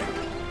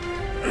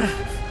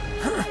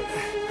 All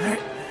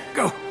right,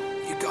 go.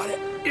 You got it.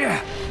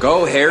 Yeah.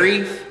 Go,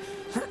 Harry.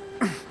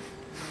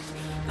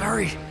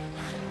 Hurry.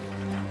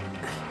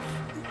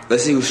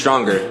 Let's see who's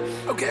stronger.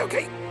 Okay. All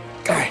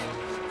right.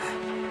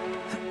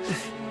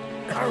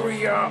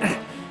 Hurry up.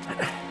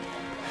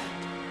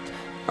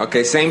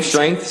 Okay, same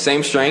strength.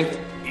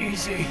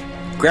 Easy.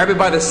 Grab it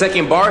by the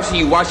second bar so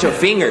you watch your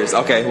fingers.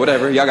 Okay,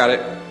 whatever. Y'all got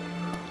it.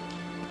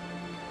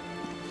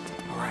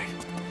 All right.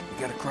 We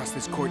gotta cross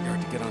this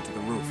courtyard to get onto the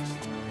roof.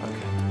 Okay,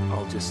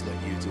 I'll just let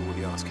you do all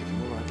the ass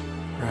kicking, all right?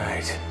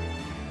 Right.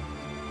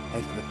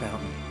 Head for the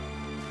fountain.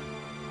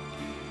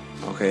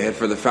 Okay, head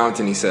for the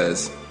fountain, he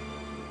says.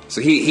 So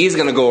he's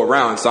gonna go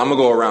around, so I'm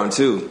gonna go around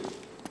too.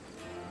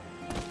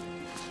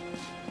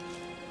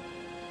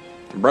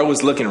 Bro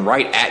was looking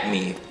right at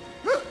me.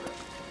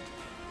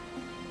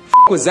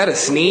 Was that a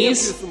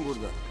sneeze?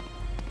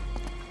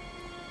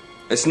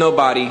 It's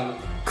nobody.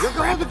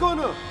 Yakaladık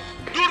onu.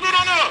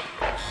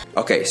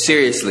 Okay,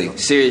 seriously,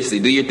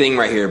 do your thing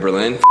right here,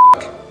 Berlin.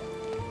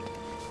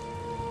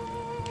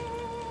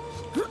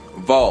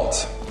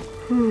 Vault.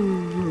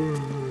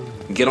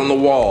 Get on the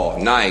wall.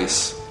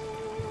 Nice.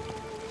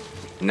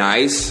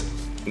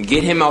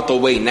 Get him out the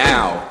way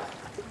now.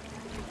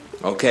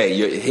 Okay,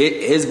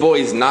 his boy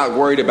is not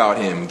worried about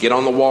him. Get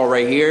on the wall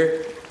right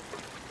here.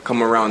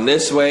 Come around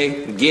this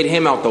way. Get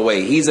him out the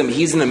way. He's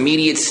an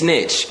immediate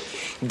snitch.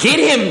 Get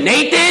him,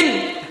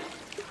 Nathan!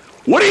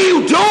 What are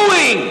you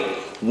doing?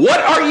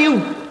 What are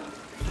you...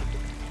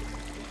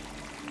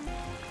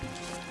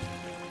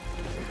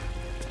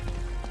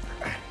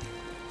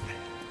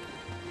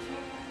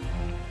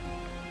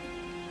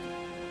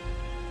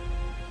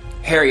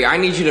 Harry, I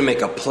need you to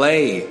make a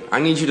play.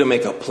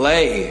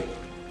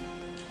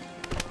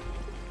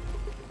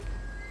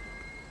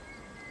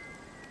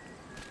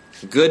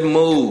 Good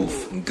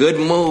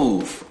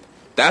move.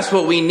 That's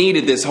what we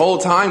needed this whole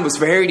time, was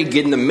for Harry to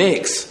get in the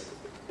mix.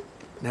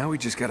 Now we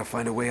just gotta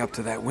find a way up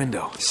to that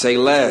window. Say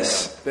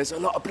less. There's a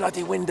lot of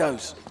bloody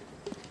windows.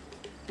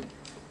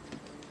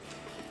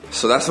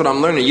 So that's what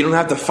I'm learning. You don't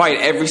have to fight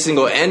every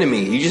single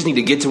enemy. You just need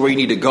to get to where you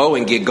need to go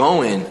and get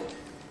going.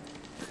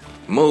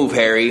 Move,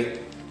 Harry.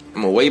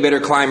 I'm a way better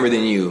climber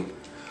than you.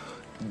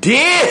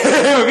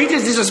 Damn! He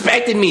just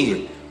disrespected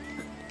me.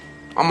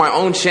 On my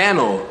own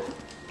channel.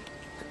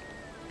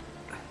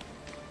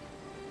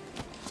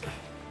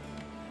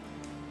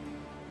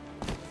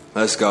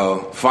 Let's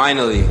go.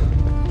 Finally.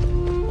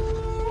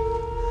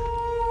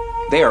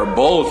 They are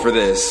bold for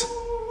this.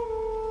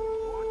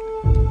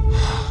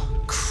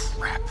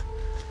 Crap.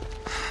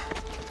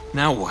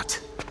 Now what?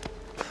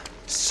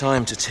 It's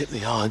time to tip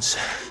the odds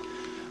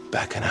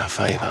back in our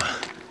favor.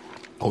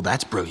 Oh,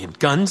 that's brilliant.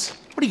 Guns?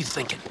 What are you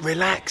thinking?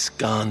 Relax,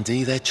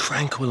 Gandhi. They're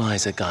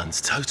tranquilizer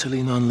guns,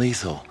 totally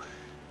non-lethal.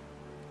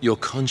 Your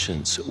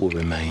conscience will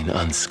remain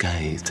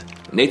unscathed.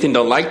 Nathan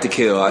don't like to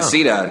kill. I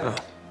see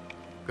that.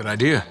 Good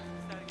idea.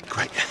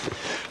 Great.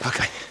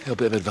 Okay, a little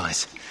bit of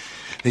advice.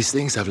 These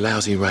things have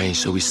lousy range,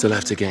 so we still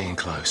have to get in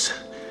close.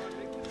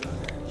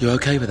 You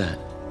okay with that?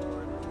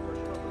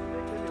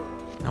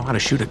 Know how to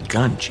shoot a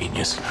gun,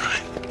 genius.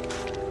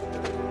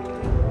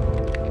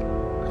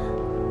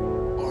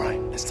 All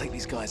right, let's take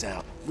these guys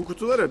out. Bu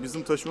kutulara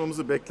bizim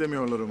taşımamızı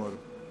beklemiyorlar umarım.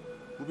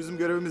 Bu bizim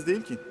görevimiz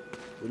değil ki.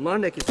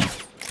 Bunlar ne ki?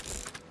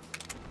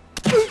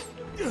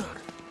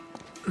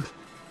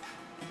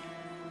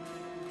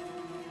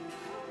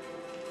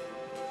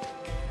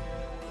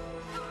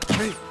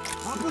 Hey,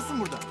 ne yapıyorsun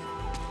burada?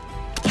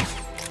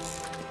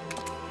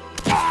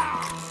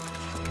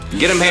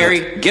 Get him,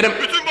 Harry. Get him.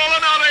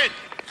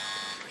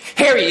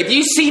 Harry, if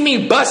you see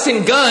me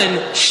busting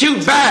gun,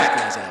 shoot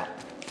back.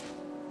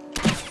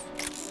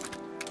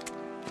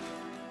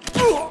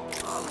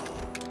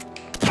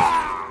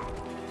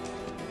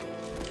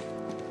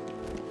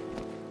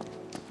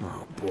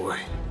 Oh, boy.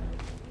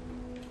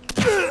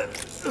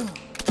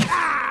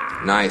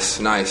 Nice.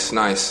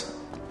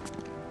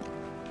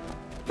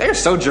 They're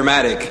so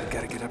dramatic.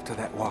 Gotta get up to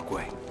that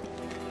walkway.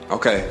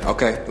 Okay.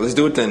 Let's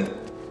do it then.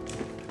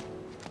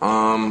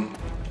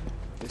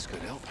 This could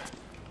help.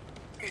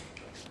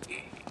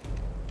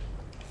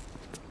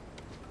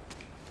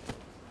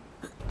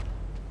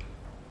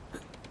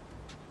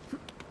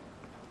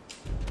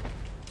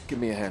 Give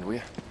me a hand, will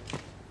you?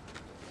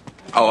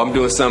 Oh, I'm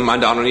doing something I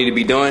don't need to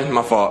be doing?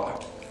 My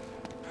fault.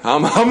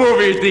 I'm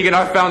over here thinking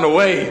I found a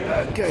way.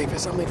 Gabe,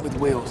 there's something with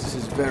wheels. This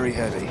is very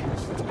heavy.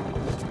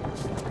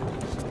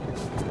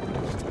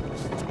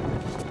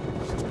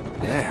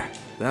 There,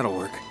 that'll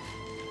work.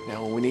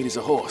 Now all we need is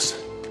a horse.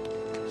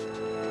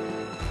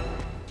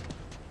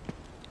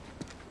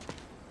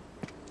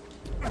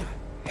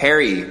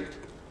 Harry.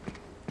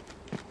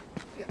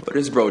 What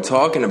is bro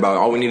talking about?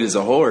 All we need is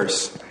a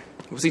horse.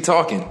 What's he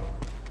talking?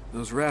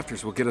 Those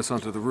rafters will get us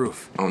onto the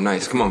roof. Oh,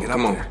 nice. Come on,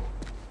 come on. There.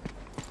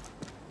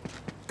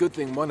 Good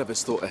thing one of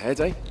us thought ahead,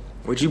 eh?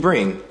 What'd you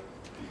bring?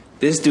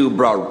 This dude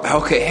brought...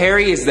 Okay,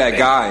 Harry is that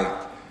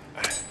guy.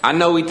 I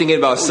know we thinking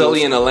about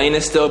Sully and Elena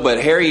still, but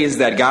Harry is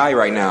that guy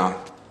right now.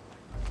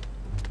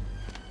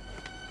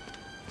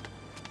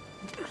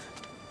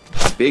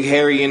 Big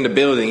Harry in the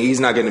building. He's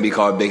not going to be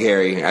called Big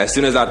Harry. As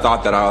soon as I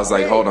thought that, I was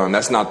like, hold on,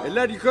 that's not...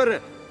 Eller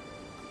yukarı.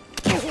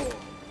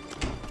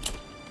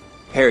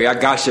 Harry, I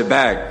got your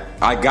back.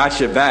 I got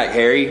your back,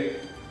 Harry.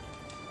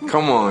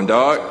 Come on,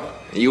 dog.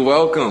 You're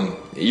welcome.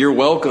 You're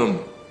welcome.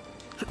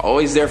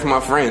 Always there for my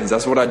friends.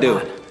 That's what I do. All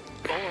right.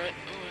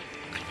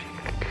 I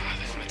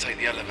think I'm gonna take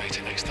the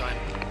elevator next time.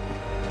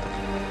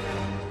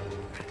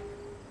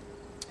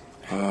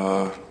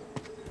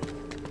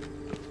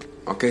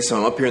 Okay, so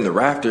I'm up here in the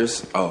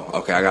rafters. Oh,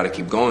 okay, I gotta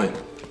keep going.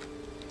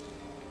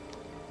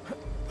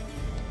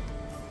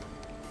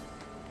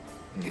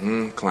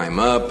 Climb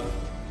up,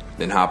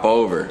 then hop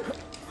over.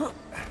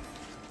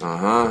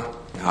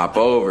 Hop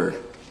over.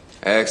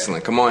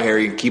 Excellent. Come on,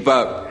 Harry, keep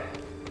up.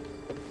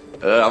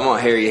 I'm on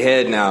Harry's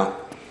head now.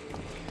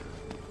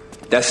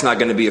 That's not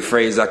gonna be a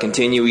phrase I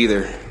continue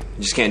either.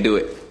 Just can't do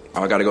it.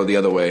 Oh, I gotta go the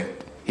other way.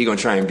 He gonna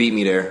try and beat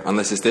me there,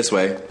 unless it's this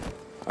way.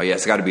 Oh yeah,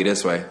 it's gotta be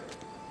this way.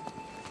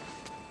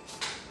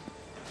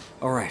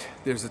 All right,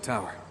 there's the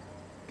tower.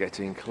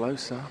 Getting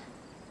closer.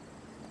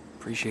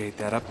 Appreciate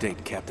that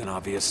update, Captain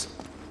Obvious.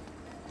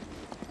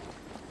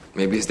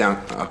 Maybe it's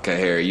down. Okay,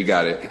 Harry, you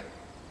got it.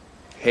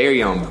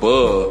 Harry on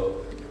bug.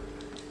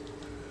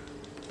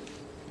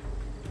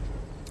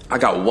 I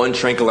got one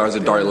tranquilizer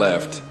dart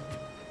left.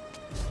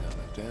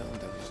 Down.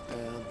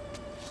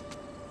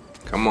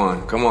 Come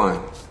on, come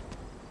on.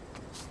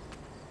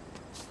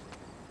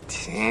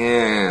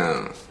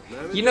 Damn.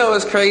 You know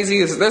what's crazy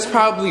is there's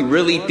probably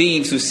really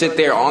thieves who sit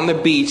there on the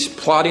beach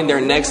plotting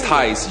their next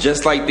heist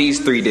just like these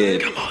three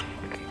did. Come on.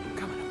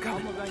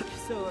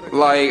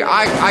 Like,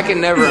 I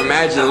can never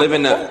imagine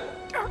living a...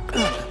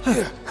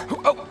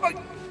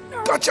 Oh,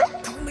 gotcha.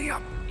 Pull me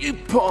up. You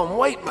put on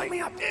weight, mate. Pull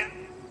me up.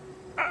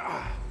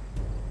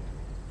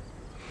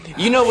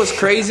 You know what's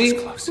crazy?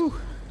 I'm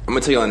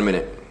gonna tell you in a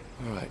minute.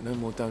 All right, no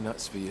more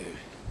donuts for you.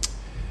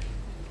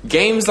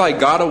 Games like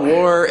God of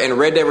War and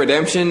Red Dead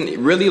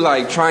Redemption really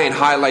like try and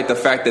highlight the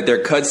fact that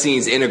their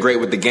cutscenes integrate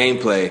with the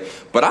gameplay.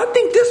 But I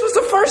think this was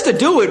the first to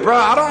do it, bro.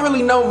 I don't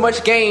really know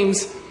much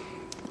games.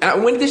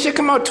 When did this shit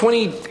come out?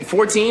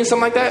 2014,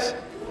 something like that?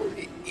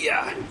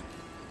 Yeah.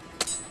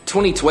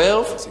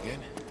 2012? Once again,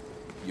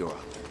 you're up.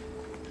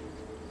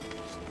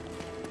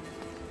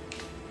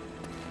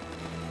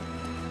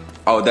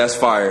 Oh, that's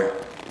fire.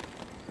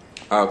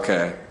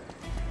 Okay.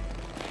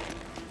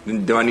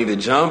 Do I need to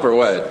jump or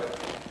what?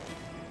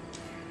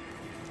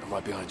 I'm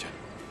right behind you.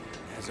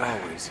 As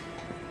always.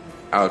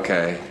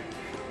 Okay.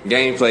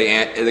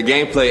 Gameplay, the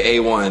gameplay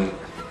A1.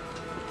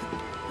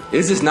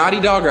 Is this Naughty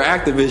Dog or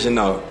Activision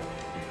though?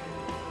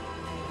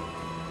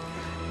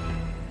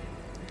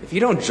 If you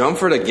don't jump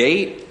for the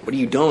gate, what are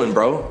you doing,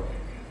 bro?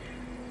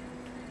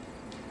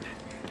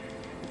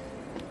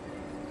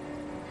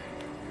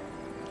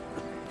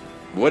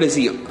 What is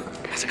he?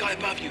 There's a guy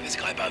above you. There's a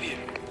guy above you.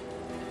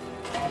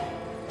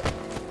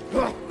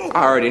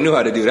 I already knew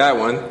how to do that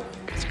one.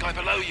 There's a guy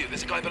below you.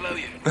 There's a guy below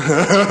you.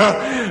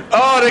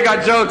 Oh, they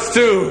got jokes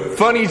too.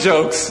 Funny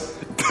jokes.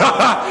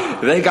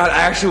 They got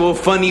actual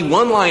funny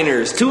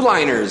one-liners,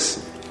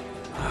 two-liners.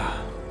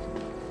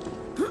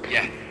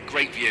 Yeah,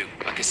 great view.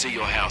 I can see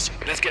your house.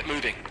 Let's get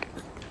moving.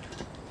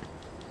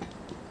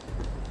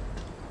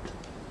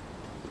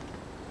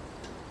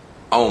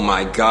 Oh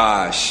my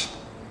gosh.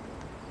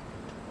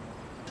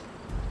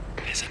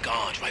 There's a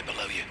guard right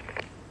below you.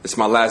 It's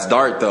my last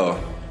dart though.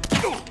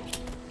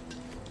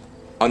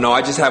 Oh no,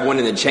 I just have one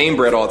in the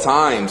chamber at all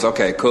times.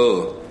 Okay,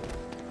 cool.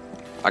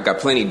 I got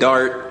plenty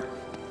dart.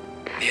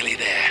 Nearly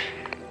there.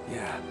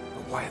 Yeah,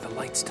 but why are the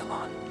lights still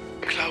on?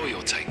 Chloe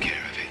will take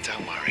care of it,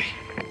 don't worry.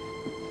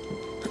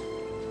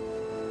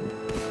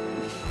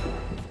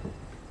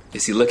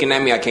 Is he looking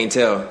at me? I can't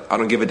tell. I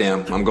don't give a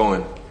damn. I'm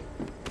going.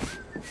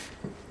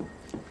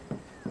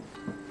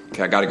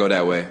 Okay, I gotta go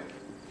that way.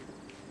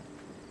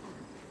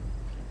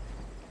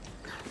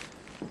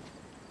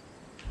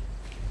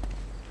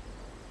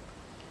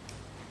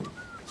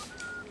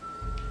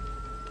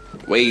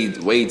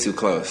 Way too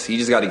close. He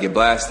just gotta get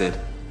blasted.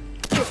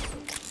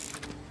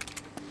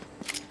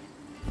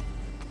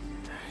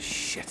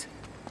 Shit.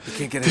 We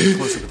can't get any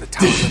closer with the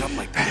tower lit up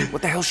like that.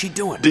 What the hell's she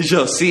doing? Did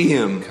y'all see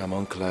him? Come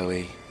on,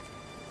 Chloe.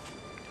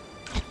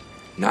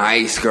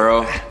 Nice,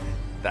 girl.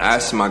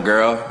 That's my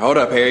girl. Hold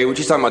up, Harry. What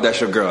you talking about? That's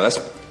your girl.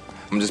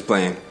 I'm just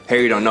playing.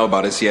 Harry don't know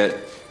about us yet.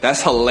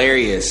 That's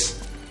hilarious.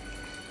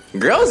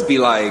 Girls be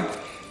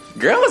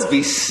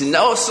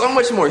so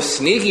much more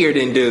sneakier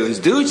than dudes.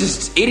 Dudes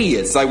just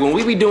idiots. Like when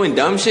we be doing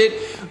dumb shit,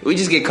 we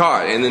just get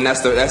caught, and then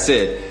that's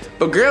it.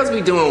 But girls be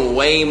doing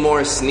way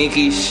more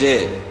sneaky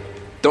shit.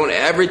 Don't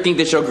ever think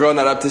that your girl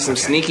not up to some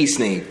sneaky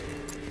sneak.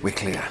 We're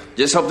clear.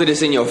 Just hope that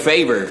it's in your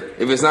favor.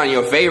 If it's not in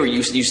your favor,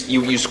 you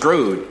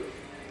screwed.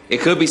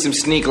 It could be some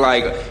sneak,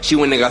 like she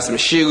went and got some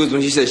shoes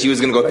when she said she was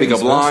gonna go pick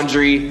up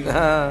laundry.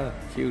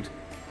 Cute.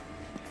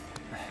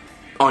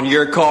 On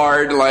your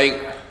card,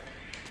 like.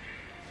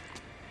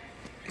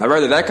 I'd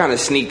rather that kind of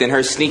sneak than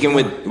her sneaking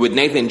with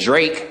Nathan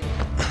Drake.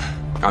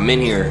 I'm in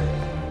here.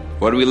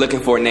 What are we looking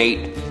for,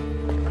 Nate?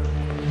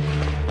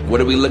 What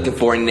are we looking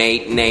for,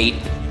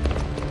 Nate?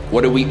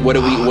 What are we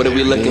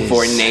looking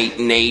for, Nate?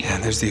 Yeah,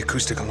 there's the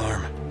acoustic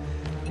alarm.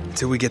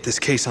 Until we get this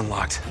case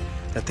unlocked,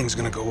 that thing's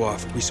gonna go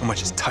off if we so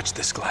much as touch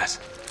this glass.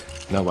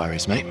 No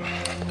worries, mate.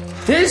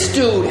 This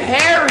dude,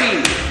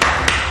 Harry!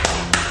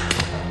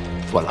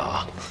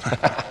 Voila.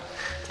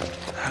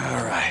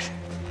 All right.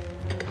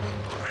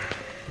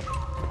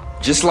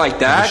 Just like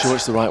that? I'm sure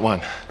it's the right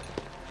one.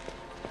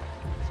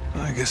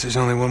 Well, I guess there's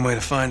only one way to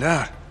find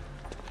out.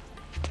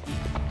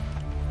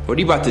 What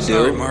are you about to do?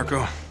 Sorry,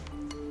 Marco.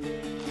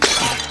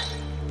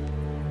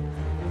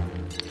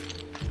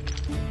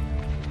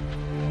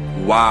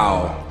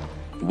 Wow.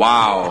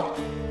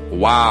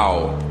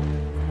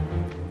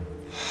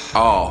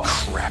 Oh,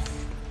 crap.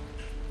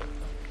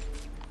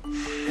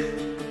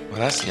 Well,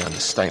 that's the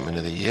understatement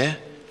of the year.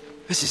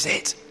 This is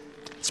it.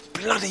 It's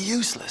bloody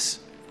useless.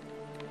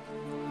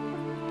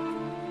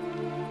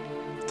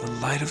 The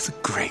light of the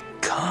great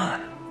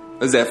Khan.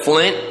 Is that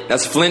Flint?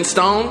 That's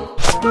Flintstone?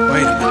 Wait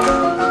a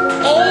minute.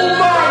 Oh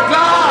my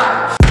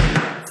God!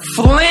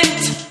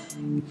 Flint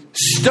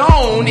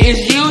stone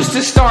is used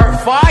to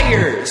start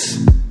fires.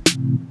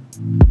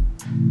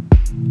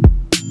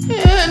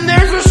 And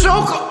there's a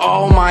show.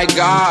 Oh my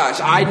gosh!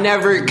 I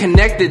never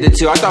connected the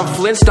two. I thought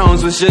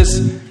Flintstones was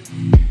just.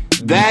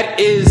 That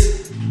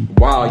is.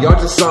 Wow! Y'all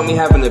just saw me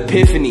have an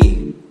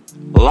epiphany,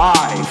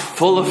 live,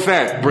 full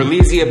effect.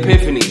 Berleezy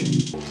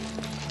epiphany.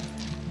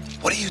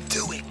 What are you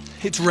doing?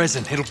 It's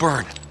resin. It'll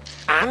burn.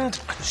 And?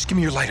 Just give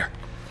me your lighter.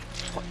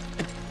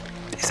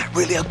 Is that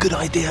really a good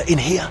idea in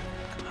here?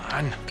 Come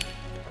on.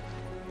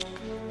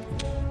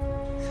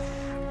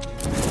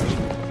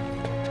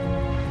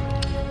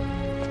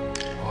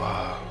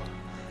 Whoa.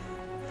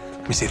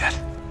 Let me see that.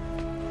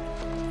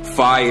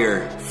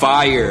 Fire.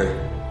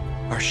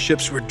 Our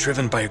ships were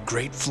driven by a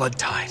great flood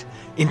tide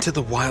into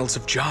the wilds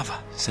of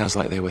Java. Sounds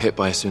like they were hit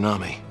by a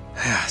tsunami.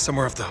 Yeah,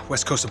 somewhere off the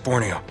west coast of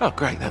Borneo. Oh,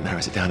 great. That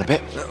narrows it down a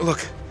bit.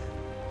 Look,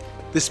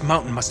 this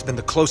mountain must have been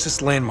the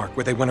closest landmark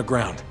where they went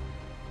aground.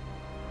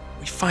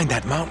 We find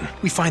that mountain,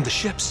 we find the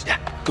ships. Yeah,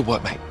 good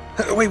work, mate.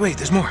 Wait,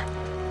 there's more.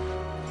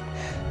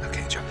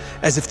 Okay, Joe.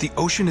 As if the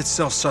ocean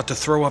itself sought to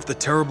throw off the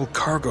terrible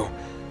cargo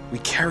we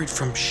carried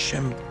from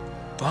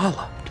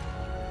Shambhala.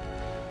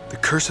 The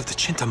curse of the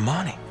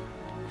Chintamani.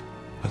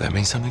 Will that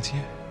mean something to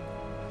you?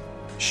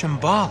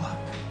 Shambhala.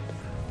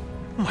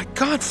 Oh my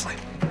God, Flynn.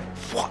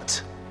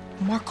 What?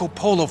 Marco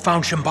Polo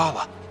found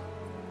Shambhala.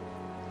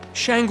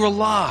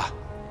 Shangri-La.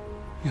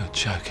 You're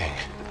joking.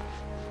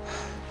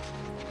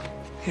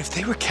 If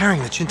they were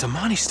carrying the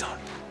Chintamani stone,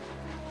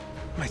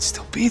 it might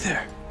still be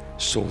there.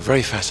 It's all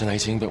very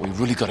fascinating, but we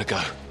really gotta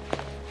go.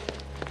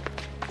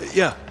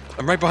 Yeah,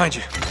 I'm right behind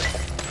you.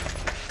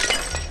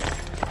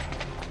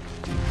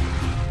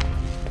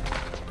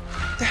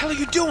 What the hell are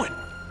you doing?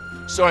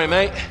 Sorry,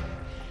 mate.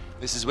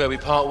 This is where we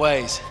part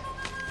ways.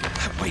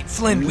 Wait,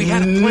 Flynn, we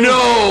had a plan.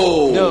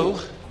 No,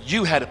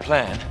 you had a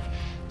plan.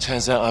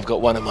 Turns out I've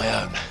got one of my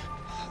own.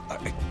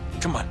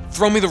 Come on,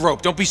 throw me the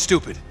rope. Don't be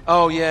stupid.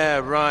 Oh, yeah,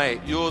 right.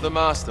 You're the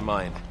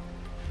mastermind.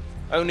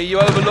 Only you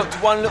overlooked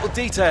one little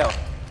detail.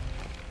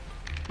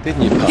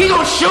 Didn't you, pal? He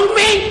gonna shoot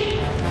me?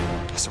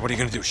 So what are you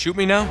gonna do, shoot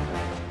me now?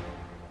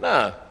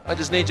 No, I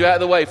just need you out of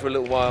the way for a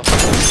little while.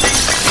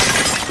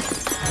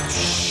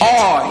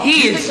 Oh,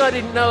 he You is... think I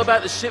didn't know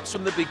about the ships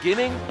from the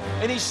beginning?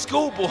 Any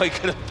schoolboy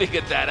could have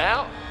figured that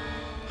out.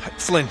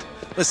 Flynn,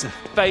 listen.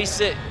 Face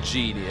it,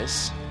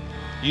 genius.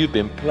 You've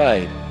been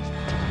played.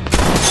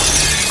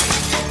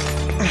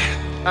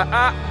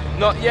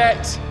 Not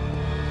yet.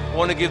 I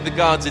want to give the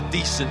guards a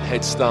decent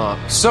head start.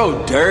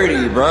 So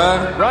dirty,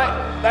 bruh.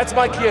 Right, that's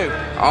my cue.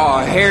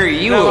 Oh, Harry,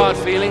 you... No hard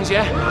feelings,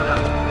 yeah?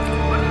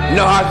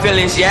 No hard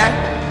feelings, yeah?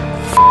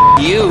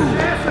 You.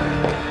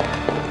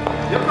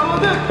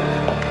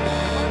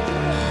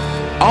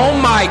 Oh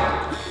my...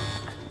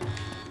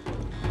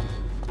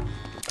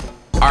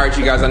 Alright,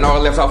 you guys, I know I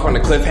left off on a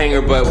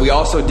cliffhanger, but we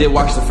also did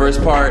watch the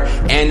first part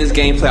and this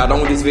gameplay. I don't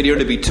want this video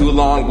to be too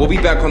long. We'll be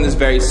back on this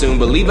very soon,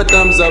 but leave a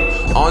thumbs up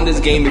on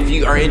this game if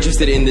you are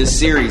interested in this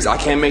series. I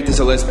can make this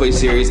a Let's Play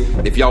series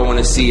if y'all want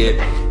to see it.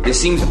 This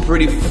seems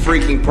pretty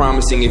freaking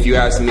promising if you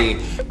ask me.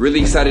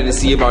 Really excited to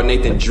see about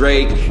Nathan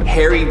Drake.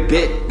 Harry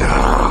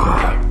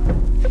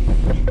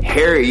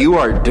Harry, you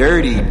are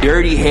dirty,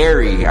 dirty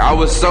Harry. I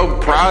was so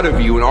proud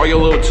of you and all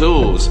your little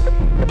tools.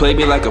 You played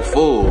me like a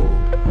fool.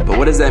 But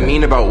what does that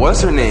mean about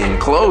what's her name?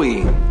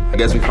 Chloe. I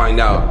guess we find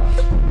out.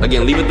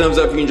 Again, leave a thumbs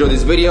up if you enjoyed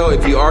this video.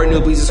 If you are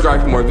new, please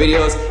subscribe for more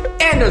videos.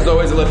 And as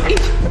always, I love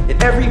each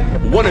and every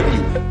one of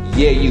you.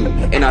 Yeah, you.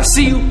 And I'll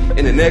see you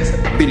in the next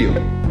video.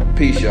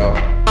 Peace, y'all.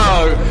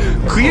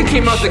 Clea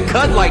came out the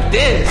cut like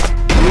this.